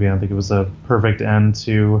this movie. I think it was a perfect end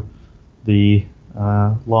to the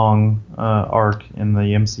long arc in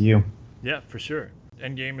the MCU. Yeah, for sure.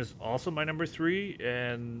 Endgame is also my number three,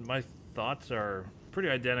 and my thoughts are pretty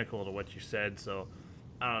identical to what you said, so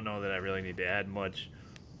I don't know that I really need to add much.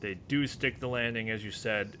 They do stick the landing, as you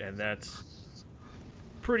said, and that's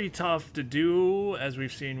pretty tough to do, as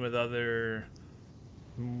we've seen with other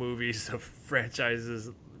movies of franchises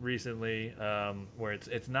recently, where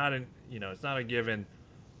it's not an it's not a given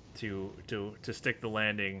to stick the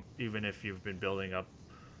landing, even if you've been building up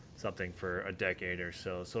something for a decade or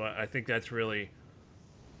so. So I think that's really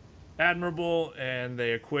admirable, and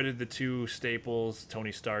they acquitted the two staples,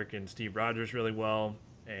 Tony Stark and Steve Rogers, really well,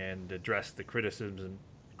 and addressed the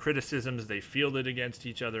criticisms they fielded against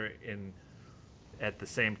each other in at the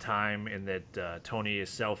same time. In that Tony is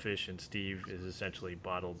selfish and Steve is essentially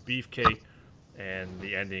bottled beefcake, and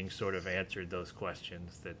the ending sort of answered those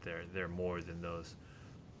questions that they're more than those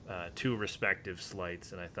two respective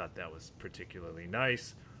slights, and I thought that was particularly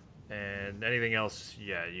nice. And anything else,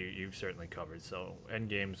 yeah, you've certainly covered. So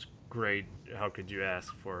Endgame's great. How could you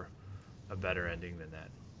ask for a better ending than that?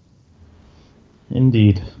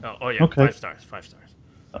 Indeed. Oh yeah, Okay. 5 stars. 5 stars.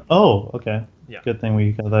 Oh, okay. Yeah, Good thing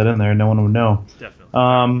we got that in there. No one would know. definitely. All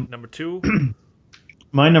right, Um, number two.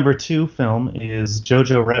 my number two film is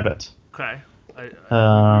Jojo Rabbit. Okay. We were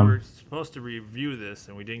Um, supposed to review this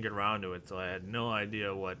and we didn't get around to it, so I had no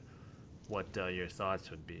idea what your thoughts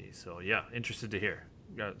would be. So yeah, interested to hear.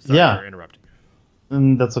 Sorry yeah, for interrupting.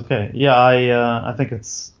 and that's okay. Yeah, I think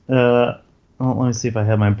it's. Well, let me see if I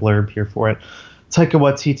have my blurb here for it. Taika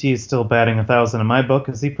Waititi is still batting 1,000 in my book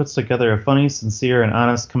as he puts together a funny, sincere, and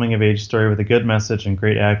honest coming-of-age story with a good message and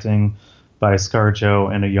great acting by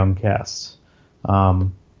ScarJo and a young cast.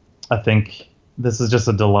 Um, I think this is just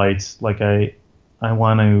a delight. Like I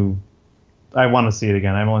want to, I want to see it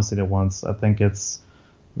again. I've only seen it once. I think it's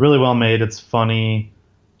really well made. It's funny.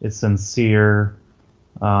 It's sincere.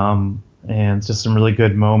 And just some really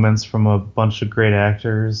good moments from a bunch of great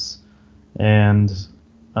actors, and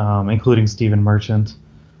including Stephen Merchant.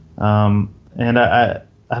 And I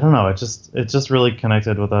don't know. It just really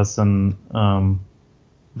connected with us, and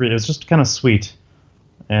it was just kind of sweet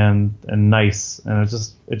and nice, and it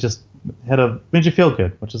just made you feel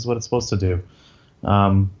good, which is what it's supposed to do.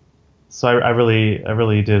 Um, so I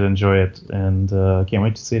really did enjoy it, and can't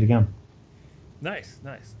wait to see it again. Nice,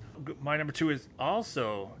 nice. My number two is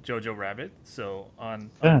also Jojo Rabbit, so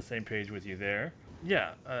on Yeah. the same page with you there.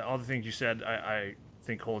 Yeah, all the things you said I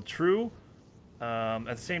think hold true. At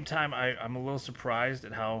the same time, I'm a little surprised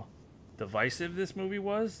at how divisive this movie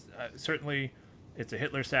was. Certainly, it's a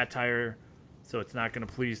Hitler satire, so it's not going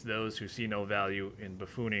to please those who see no value in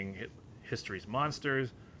buffooning history's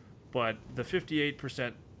monsters. But the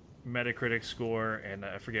 58% Metacritic score, and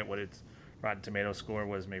I forget what its Rotten Tomato score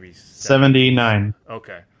was, maybe 70s. 79.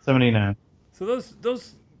 Okay, 79. so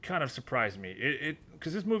those kind of surprised me. It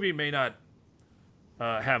because this movie may not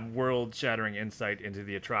have world-shattering insight into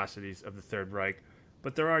the atrocities of the Third Reich,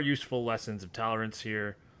 but there are useful lessons of tolerance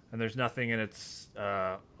here, and there's nothing in its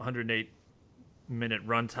 108-minute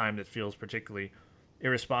runtime that feels particularly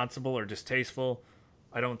irresponsible or distasteful.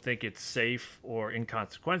 I don't think it's safe or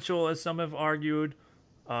inconsequential, as some have argued.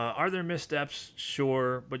 Are there missteps?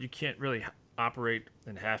 Sure, but you can't really operate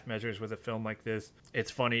in half measures with a film like this.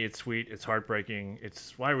 It's funny, it's sweet, it's heartbreaking.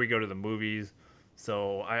 It's why we go to the movies.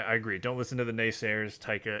 So I agree. Don't listen to the naysayers.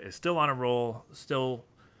 Taika is still on a roll. Still,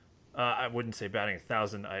 I wouldn't say batting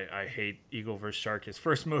 1,000. I hate Eagle vs Shark, his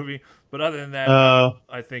first movie, but other than that, Uh,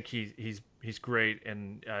 I think he's great,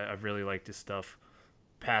 and I've really liked his stuff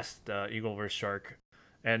past Eagle vs Shark,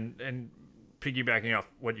 and piggybacking off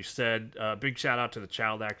what you said, big shout out to the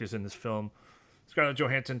child actors in this film. Scarlett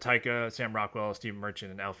Johansson, Taika, Sam Rockwell, Steve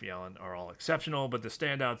Merchant, and Alfie Allen are all exceptional, but the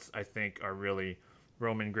standouts, I think, are really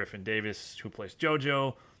Roman Griffin Davis, who plays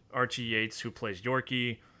JoJo, Archie Yates, who plays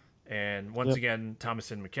Yorkie, and once yep. again,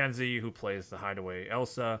 Thomasin McKenzie, who plays the Hideaway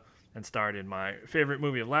Elsa, and starred in my favorite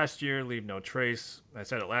movie of last year, Leave No Trace. I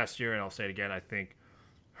said it last year, and I'll say it again. I think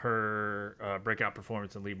her breakout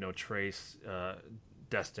performance in Leave No Trace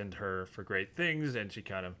destined her for great things, and she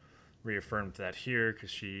kind of reaffirmed that here because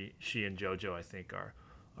she and JoJo, I think, are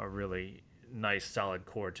really nice solid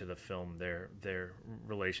core to the film, their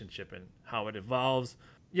relationship and how it evolves.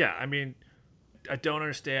 Yeah, I mean, I don't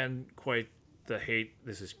understand quite the hate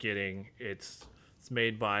this is getting. It's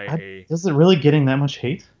made by a is it really getting that much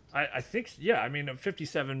hate? I think, yeah, I mean,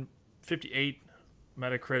 57, 58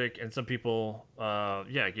 Metacritic, and some people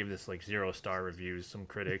yeah, gave this like 0-star reviews, some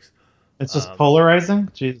critics. It's just um, polarizing.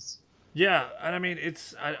 Jeez. Yeah, and I mean,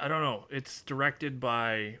 I don't know. It's directed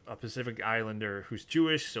by a Pacific Islander who's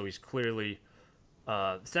Jewish, so he's clearly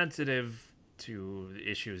sensitive to the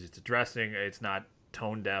issues it's addressing. It's not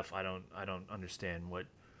tone deaf. I don't understand what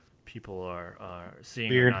people are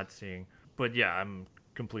seeing or Weird. not seeing. But yeah, I'm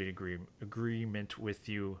complete agreement with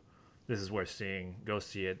you. This is worth seeing. Go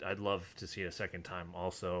see it. I'd love to see it a second time.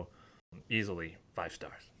 Also, easily 5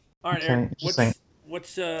 stars. All right, Okay. Eric. Interesting.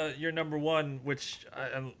 What's your number one? Which,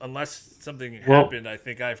 unless something Well, happened, I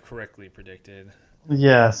think I've correctly predicted.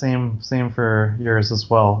 yeah. Same for yours as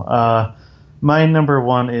well. My number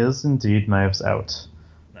one is indeed Knives Out.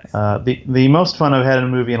 Nice. The most fun I've had in a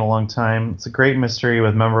movie in a long time. It's a great mystery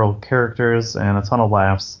with memorable characters and a ton of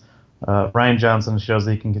laughs. Ryan Johnson shows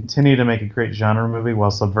that he can continue to make a great genre movie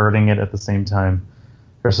while subverting it at the same time,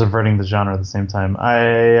 or subverting the genre at the same time.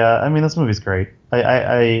 I mean, this movie's great.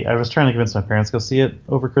 I was trying to convince my parents to go see it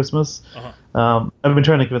over Christmas. Uh-huh. I've been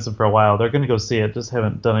trying to convince them for a while. They're going to go see it, just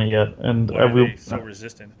haven't done it yet. And Why are they so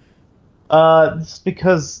resistant? it's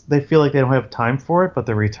because they feel like they don't have time for it, but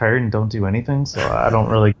they're retired and don't do anything. So I don't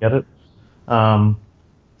really get it. Um,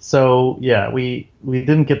 So yeah, we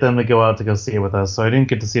didn't get them to go out to go see it with us, so I didn't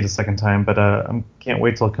get to see it a second time. But I can't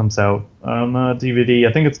wait till it comes out on DVD.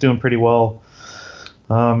 I think it's doing pretty well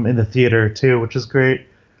in the theater too, which is great.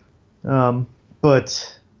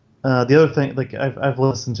 But the other thing, like I've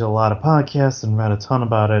listened to a lot of podcasts and read a ton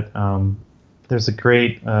about it. There's a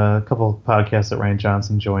great couple of podcasts that Ryan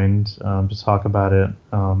Johnson joined to talk about it.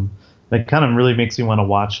 It kind of really makes me want to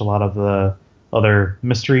watch a lot of the other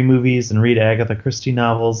mystery movies and read Agatha Christie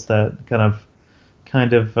novels that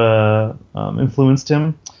kind of influenced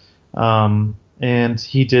him. And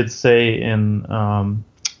he did say in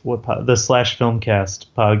the Slash Filmcast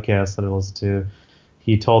podcast that I listened to,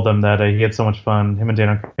 he told them that he had so much fun. Him and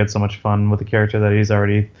Dan Aykroyd had so much fun with the character that he's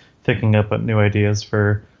already thinking up new ideas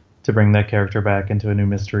to bring that character back into a new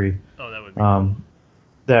mystery. Oh, that would be cool.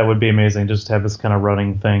 That would be amazing, just to have this kind of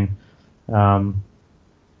running thing.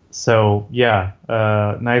 So yeah,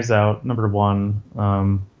 Knives Out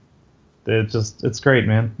 #1. It's great,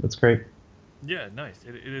 man. It's great. Yeah, nice.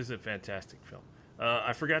 It is a fantastic film.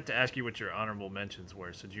 I forgot to ask you what your honorable mentions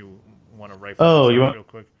were. So do you want to rifle those off real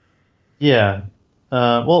quick? Yeah.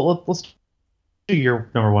 Well, let's do your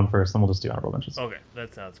 #1 first, then we'll just do honorable mentions. Okay,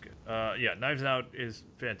 that sounds good. Yeah, Knives Out is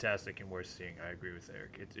fantastic and worth seeing. I agree with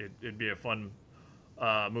Eric. It'd be a fun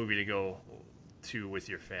movie to go to with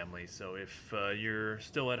your family. So if you're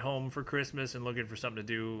still at home for Christmas and looking for something to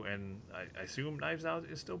do, and I assume Knives Out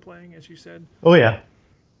is still playing, as you said. Oh yeah.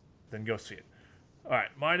 Then go see it. All right,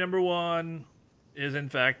 my #1 is in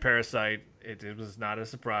fact Parasite. It was not a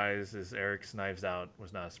surprise, as Eric's Knives Out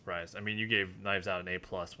was not a surprise. I mean, you gave Knives Out an A+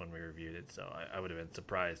 when we reviewed it, so I would have been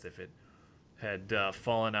surprised if it had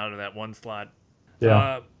fallen out of that one slot.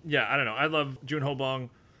 Yeah. I don't know. I love Joon-ho Bong.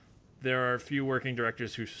 There are few working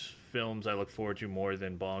directors whose films I look forward to more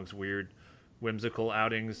than Bong's weird, whimsical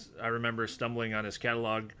outings. I remember stumbling on his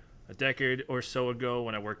catalog a decade or so ago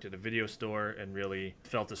when I worked at a video store and really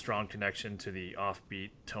felt a strong connection to the offbeat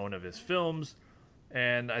tone of his films.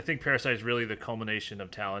 And I think Parasite is really the culmination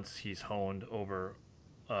of talents he's honed over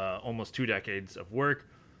almost 2 decades of work.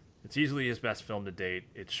 It's easily his best film to date.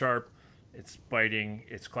 It's sharp, it's biting,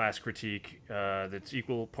 it's class critique that's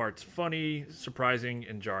equal parts funny, surprising,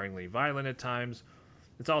 and jarringly violent at times.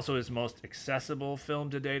 It's also his most accessible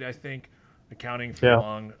film to date, I think, accounting for the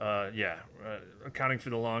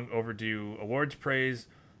long overdue awards praise,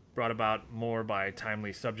 brought about more by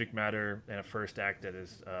timely subject matter and a first act that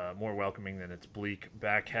is more welcoming than its bleak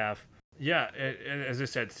back half. Yeah, as I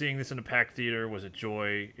said, seeing this in a packed theater was a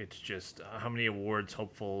joy. It's just how many awards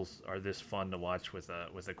hopefuls are this fun to watch with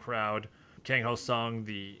a crowd. Kang Ho Song,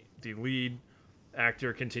 the lead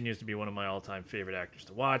actor, continues to be one of my all-time favorite actors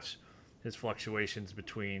to watch. His fluctuations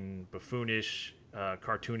between buffoonish,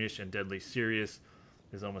 cartoonish, and deadly serious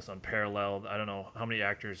is almost unparalleled. I don't know how many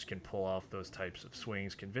actors can pull off those types of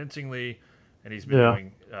swings convincingly, and he's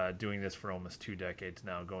been doing this for almost 2 decades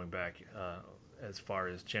now, going back as far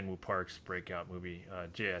as Chan-Woo Park's breakout movie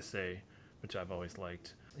JSA, which I've always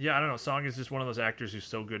liked. Yeah, I don't know. Song is just one of those actors who's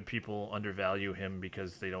so good people undervalue him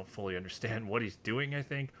because they don't fully understand what he's doing, I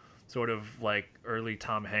think. Sort of like early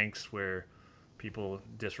Tom Hanks, where people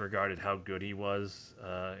disregarded how good he was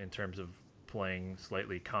in terms of playing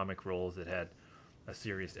slightly comic roles that had a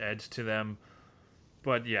serious edge to them.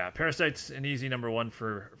 But yeah, Parasite's an easy #1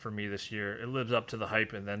 for me this year. It lives up to the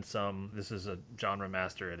hype and then some. This is a genre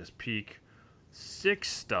master at his peak. 6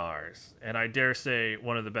 stars. And I dare say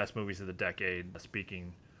one of the best movies of the decade,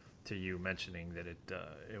 speaking to you mentioning that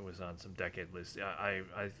it was on some decade lists. I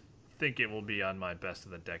think it will be on my best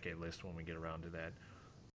of the decade list when we get around to that.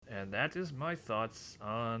 And that is my thoughts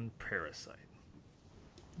on Parasite.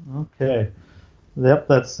 Okay. Yep,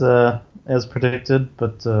 that's as predicted,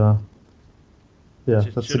 but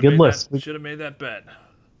that's a good list. Should have made that bet.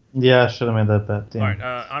 Yeah, should have made that bet. Damn. All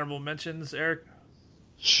right, honorable mentions, Eric?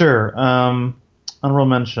 Sure. Honorable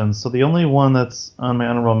mentions. So the only one that's on my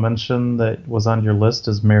honorable mention that was on your list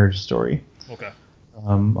is Marriage Story. Okay.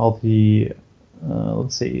 All the,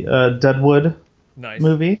 let's see, Deadwood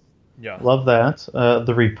movie. Yeah. Love that.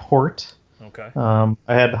 The Report. Okay.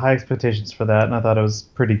 I had high expectations for that, and I thought it was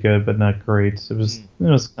pretty good, but not great. It was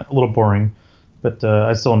a little boring, but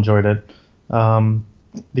I still enjoyed it.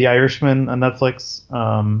 The Irishman on Netflix.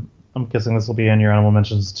 I'm guessing this will be in your honorable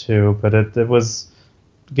mentions too, but it was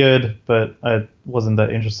good, but I wasn't that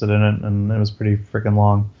interested in it, and it was pretty freaking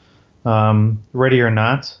long. Ready or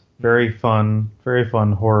Not. Very fun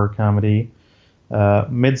horror comedy.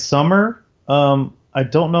 Midsummer. I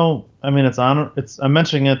don't know. I mean, I'm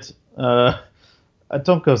mentioning it.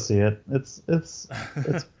 Don't go see it.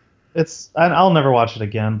 I'll never watch it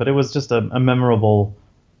again. But it was just a memorable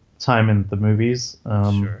time in the movies.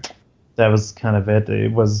 Sure. that was kind of it.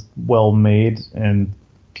 It was well made and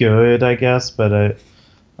good, I guess, but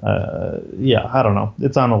yeah, I don't know.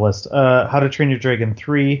 It's on the list. How to Train Your Dragon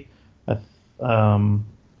 3. I kind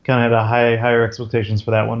of had higher expectations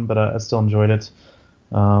for that one, but I still enjoyed it.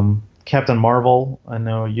 Captain Marvel. I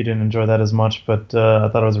know you didn't enjoy that as much, but I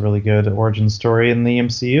thought it was a really good origin story in the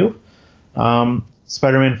MCU.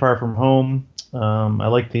 Spider-Man: Far From Home. I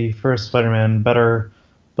like the first Spider-Man better,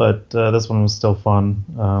 but this one was still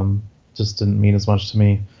fun. Just didn't mean as much to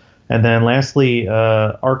me. And then lastly,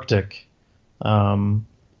 Arctic.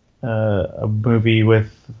 A movie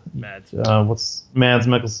with Mads. what's Mads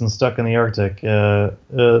Mikkelsen stuck in the Arctic.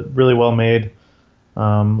 Really well made,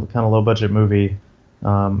 kind of low budget movie.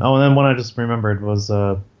 And then one I just remembered was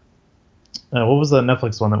what was the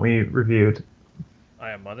Netflix one that we reviewed?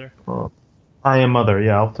 I Am Mother. I Am Mother.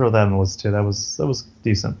 Yeah, I'll throw that in the list too. That was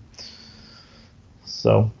decent.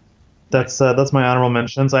 So that's my honorable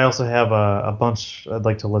mentions. I also have a bunch I'd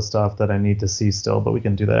like to list off that I need to see still, but we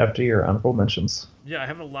can do that after your honorable mentions. Yeah, I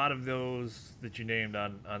have a lot of those that you named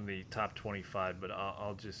on the top 25, but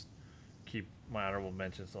I'll just keep my honorable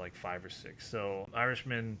mentions to like 5 or 6. So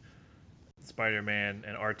Irishman, Spider-Man,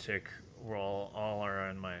 and Arctic were all are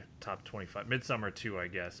on my top 25. Midsummer too, I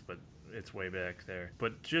guess, but it's way back there.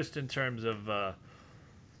 But just in terms of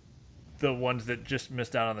the ones that just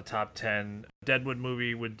missed out on the top 10, Deadwood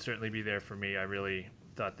movie would certainly be there for me. I really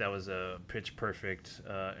thought that was a pitch perfect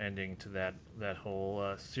ending to that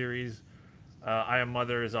whole series. I Am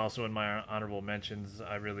Mother is also in my honorable mentions.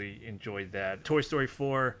 I really enjoyed that. Toy Story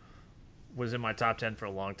 4 was in my top 10 for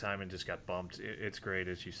a long time and just got bumped. It's great,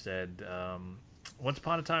 as you said. Once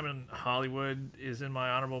Upon a Time in Hollywood is in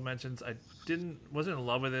my honorable mentions. I wasn't in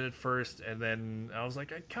love with it at first, and then I was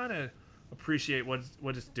like, I kind of appreciate what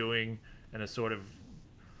it's doing in a sort of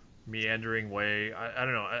meandering way. I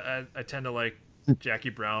don't know. I tend to like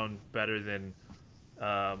Jackie Brown better than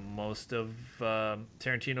most of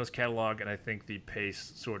Tarantino's catalog, and I think the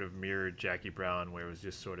pace sort of mirrored Jackie Brown, where it was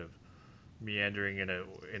just sort of meandering in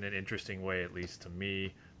an interesting way, at least to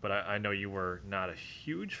me. But I know you were not a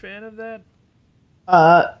huge fan of that.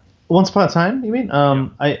 Once Upon a Time, you mean? Yeah.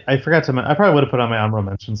 I forgot to. I probably would have put on my honorable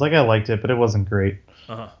mentions. Like I liked it, but it wasn't great.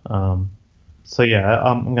 Uh-huh. So yeah,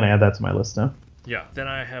 I'm gonna add that to my list now. Yeah. Then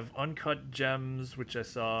I have Uncut Gems, which I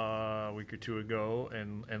saw a week or two ago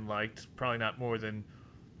and liked. Probably not more than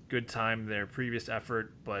good time their previous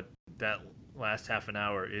effort, but that last half an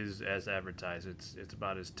hour is as advertised. It's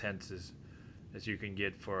about as tense as you can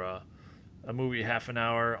get for a movie half an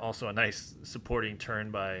hour. Also a nice supporting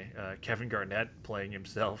turn by Kevin Garnett playing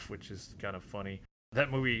himself, which is kind of funny.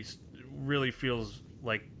 That movie really feels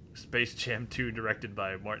like Space Jam 2 directed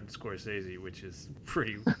by Martin Scorsese, which is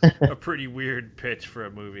a pretty weird pitch for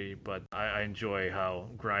a movie, but I enjoy how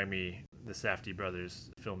grimy the Safdie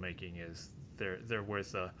brothers filmmaking is. They're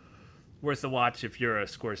worth a watch if you're a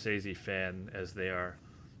Scorsese fan, as they are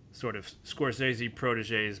sort of Scorsese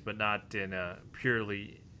proteges, but not in a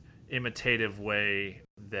purely imitative way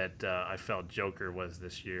that I felt Joker was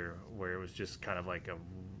this year, where it was just kind of like a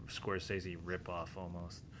Scorsese ripoff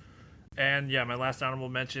almost. And yeah, my last honorable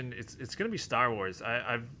mention, it's going to be Star Wars.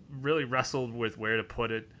 I've really wrestled with where to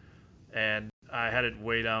put it, and I had it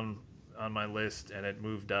way down on my list, and it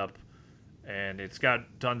moved up, and it's got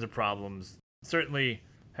tons of problems. Certainly,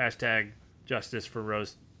 hashtag justice for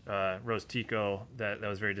Rose Tico. That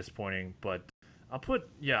was very disappointing, but I'll put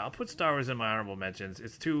Star Wars in my honorable mentions.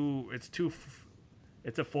 It's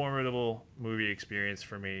a formidable movie experience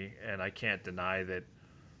for me, and I can't deny that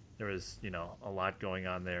there was, a lot going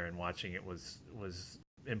on there, and watching it was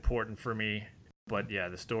important for me. But yeah,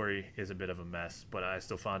 the story is a bit of a mess, but I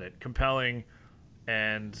still found it compelling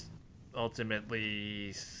and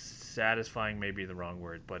ultimately satisfying, may be the wrong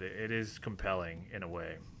word, but it is compelling in a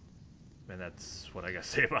way. And that's what I got to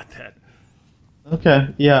say about that.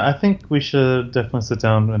 Okay, yeah, I think we should definitely sit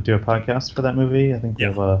down and do a podcast for that movie. I think we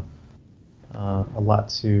have a lot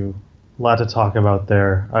to talk about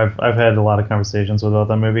there. I've had a lot of conversations about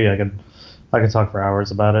that movie. I could talk for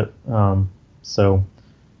hours about it. So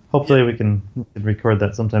hopefully we can record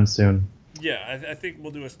that sometime soon. Yeah, I think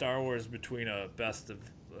we'll do a Star Wars between a best of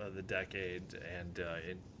the decade, and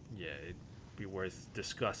it'd be worth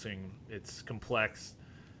discussing. It's complex.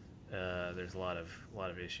 There's a lot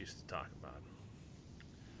of issues to talk about.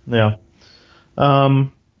 Yeah.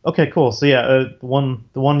 Okay, cool. So yeah, the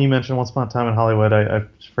one you mentioned, Once Upon a Time in Hollywood, I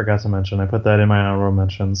forgot to mention. I put that in my honorable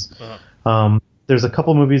mentions. Uh-huh. There's a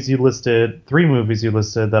couple movies you listed, 3 movies you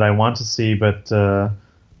listed that I want to see, but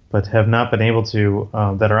have not been able to,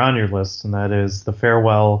 that are on your list, and that is The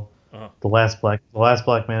Farewell, Uh-huh. The Last Black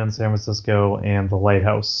Man in San Francisco, and The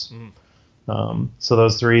Lighthouse. Mm. So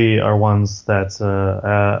those three are ones that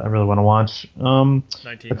I really want to watch.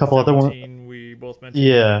 A couple other ones. 1917 we both mentioned.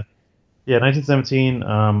 Yeah, yeah. 1917.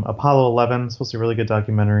 Apollo 11. Supposed to be a really good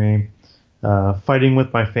documentary. Fighting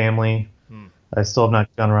with My Family. Hmm. I still have not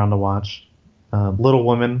gone around to watch. Little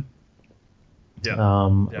Women. Yeah.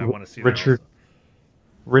 Yeah, I Um, want to see that Richard also.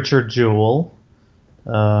 Richard Jewell.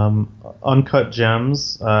 Uncut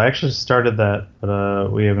Gems. I actually started that,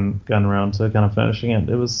 but we haven't gotten around to kind of finishing it.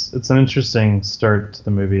 It's an interesting start to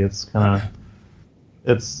the movie. It's kind of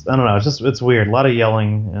it's I don't know. It's weird. A lot of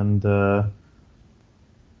yelling and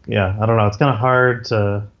yeah, I don't know. It's kind of hard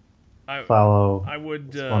to I follow I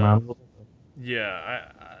would what's going on.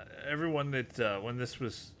 yeah, everyone that when this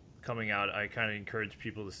was coming out, I kind of encouraged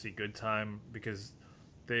people to see Good Time because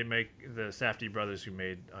they make the Safdie brothers who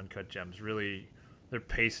made Uncut Gems really their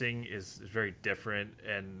pacing is very different.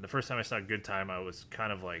 And the first time I saw Good Time, I was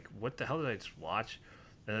kind of like, "What the hell did I just watch?"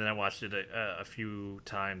 And then I watched it a few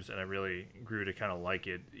times, and I really grew to kind of like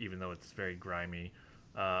it, even though it's very grimy.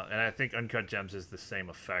 And I think Uncut Gems is the same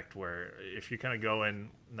effect, where if you kind of go in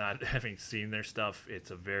not having seen their stuff,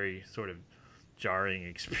 it's a very sort of jarring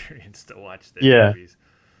experience to watch their Yeah, movies.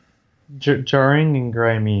 jarring and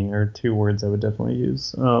grimy are two words I would definitely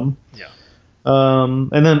use. Yeah,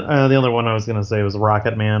 And then the other one I was gonna say was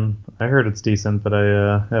Rocket Man. I heard it's decent, but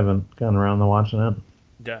I haven't gotten around to watching it.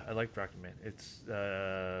 yeah, I like Rocket Man. It's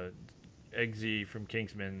Eggsy from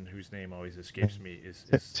Kingsman, whose name always escapes me, is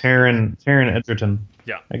Taron Egerton.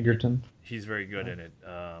 yeah, Egerton. he's very good in it,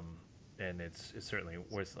 and it's certainly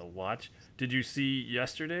worth a watch. Did you see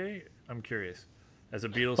Yesterday? I'm curious. As a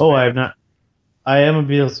Beatles Oh, I fan, have not. I am a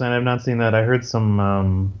Beatles fan. I've not seen that. I heard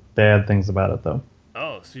some bad things about it though.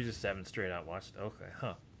 oh, so you just haven't straight out watched? Okay,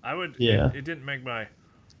 huh? I would. Yeah. It didn't make my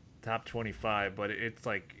top 25, but it's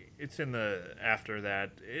like it's in the after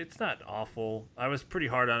that. It's not awful. I was pretty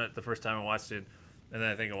hard on it the first time I watched it, and then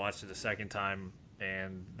I think I watched it the second time.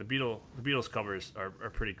 And the Beatles covers are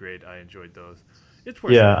pretty great. I enjoyed those. It's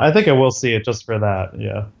worth a Yeah, I think I watch. will see it just for that.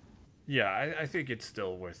 Yeah. Yeah, I think it's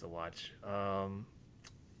still worth a watch.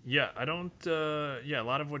 Yeah, I don't. Yeah, a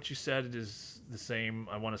lot of what you said is the same.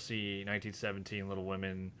 I want to see 1917, Little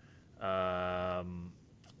Women. Um,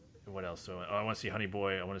 what else? So I want to see Honey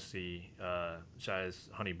Boy. I want to see Shia's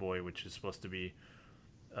Honey Boy, which is supposed to be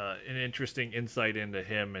an interesting insight into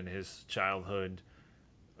him and his childhood.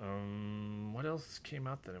 What else came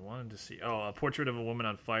out that I wanted to see? Oh, A Portrait of a Woman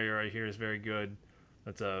on Fire. I hear is very good.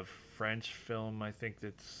 That's a French film. I think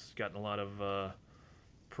that's gotten a lot of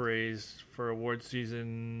praise for award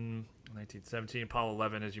season. 1917, Apollo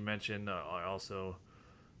 11, as you mentioned. I also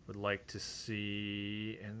would like to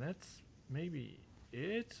see, and that's maybe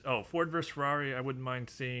it. Oh, Ford versus Ferrari. I wouldn't mind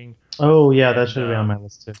seeing, Oh, yeah, that and should be on my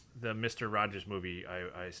list too. the Mister Rogers movie.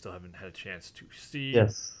 I still haven't had a chance to see,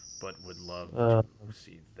 Yes. but would love to Uh,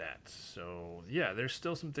 see that. So yeah, there's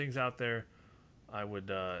still some things out there. I would,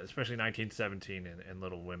 especially 1917 and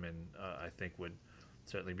Little Women. I think would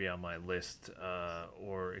certainly be on my list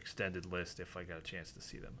or extended list if I got a chance to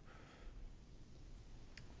see them.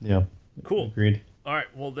 yeah. Cool. Agreed. All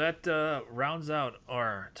right. Well, that rounds out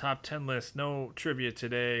our top 10 list. No trivia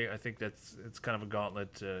today. I think it's kind of a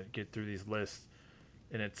gauntlet to get through these lists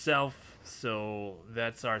in itself. So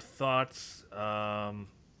that's our thoughts.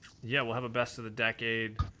 Yeah, we'll have a best of the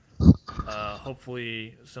decade.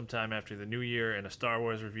 Hopefully, sometime after the new year and a Star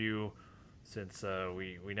Wars review. Since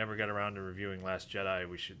we never got around to reviewing Last Jedi,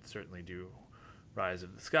 we should certainly do Rise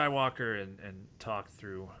of the Skywalker and talk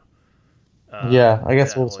through Yeah, I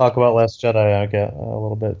guess that we'll whole talk about experience. Last Jedi I get a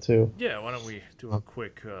little bit too. Yeah, why don't we do a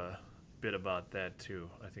quick bit about that too?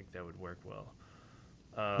 I think that would work well.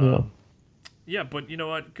 Yeah. Um, yeah, but you know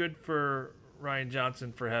what? Good for Ryan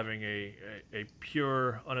Johnson for having a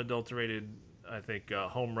pure, unadulterated, I think,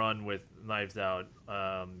 home run with Knives Out.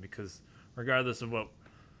 Because regardless of what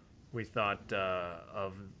we thought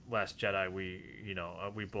of Last Jedi,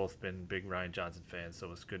 we both been big Ryan Johnson fans,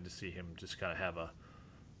 so it's good to see him just kind of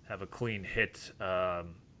have a clean hit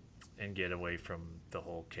and get away from the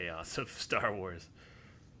whole chaos of Star Wars.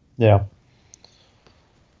 Yeah.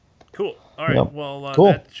 Cool. All right. Yep. Well, Cool.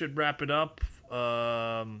 that should wrap it up.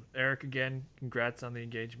 Eric, again, congrats on the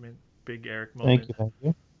engagement. Big Eric Thank moment, you. Thank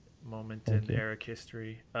you. moment Thank in you. Eric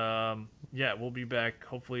history. Yeah, we'll be back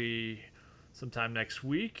hopefully sometime next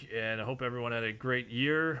week, and I hope everyone had a great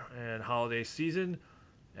year and holiday season.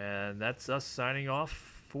 And that's us signing off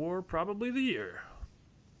for probably the year.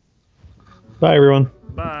 Bye, everyone.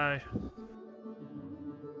 Bye.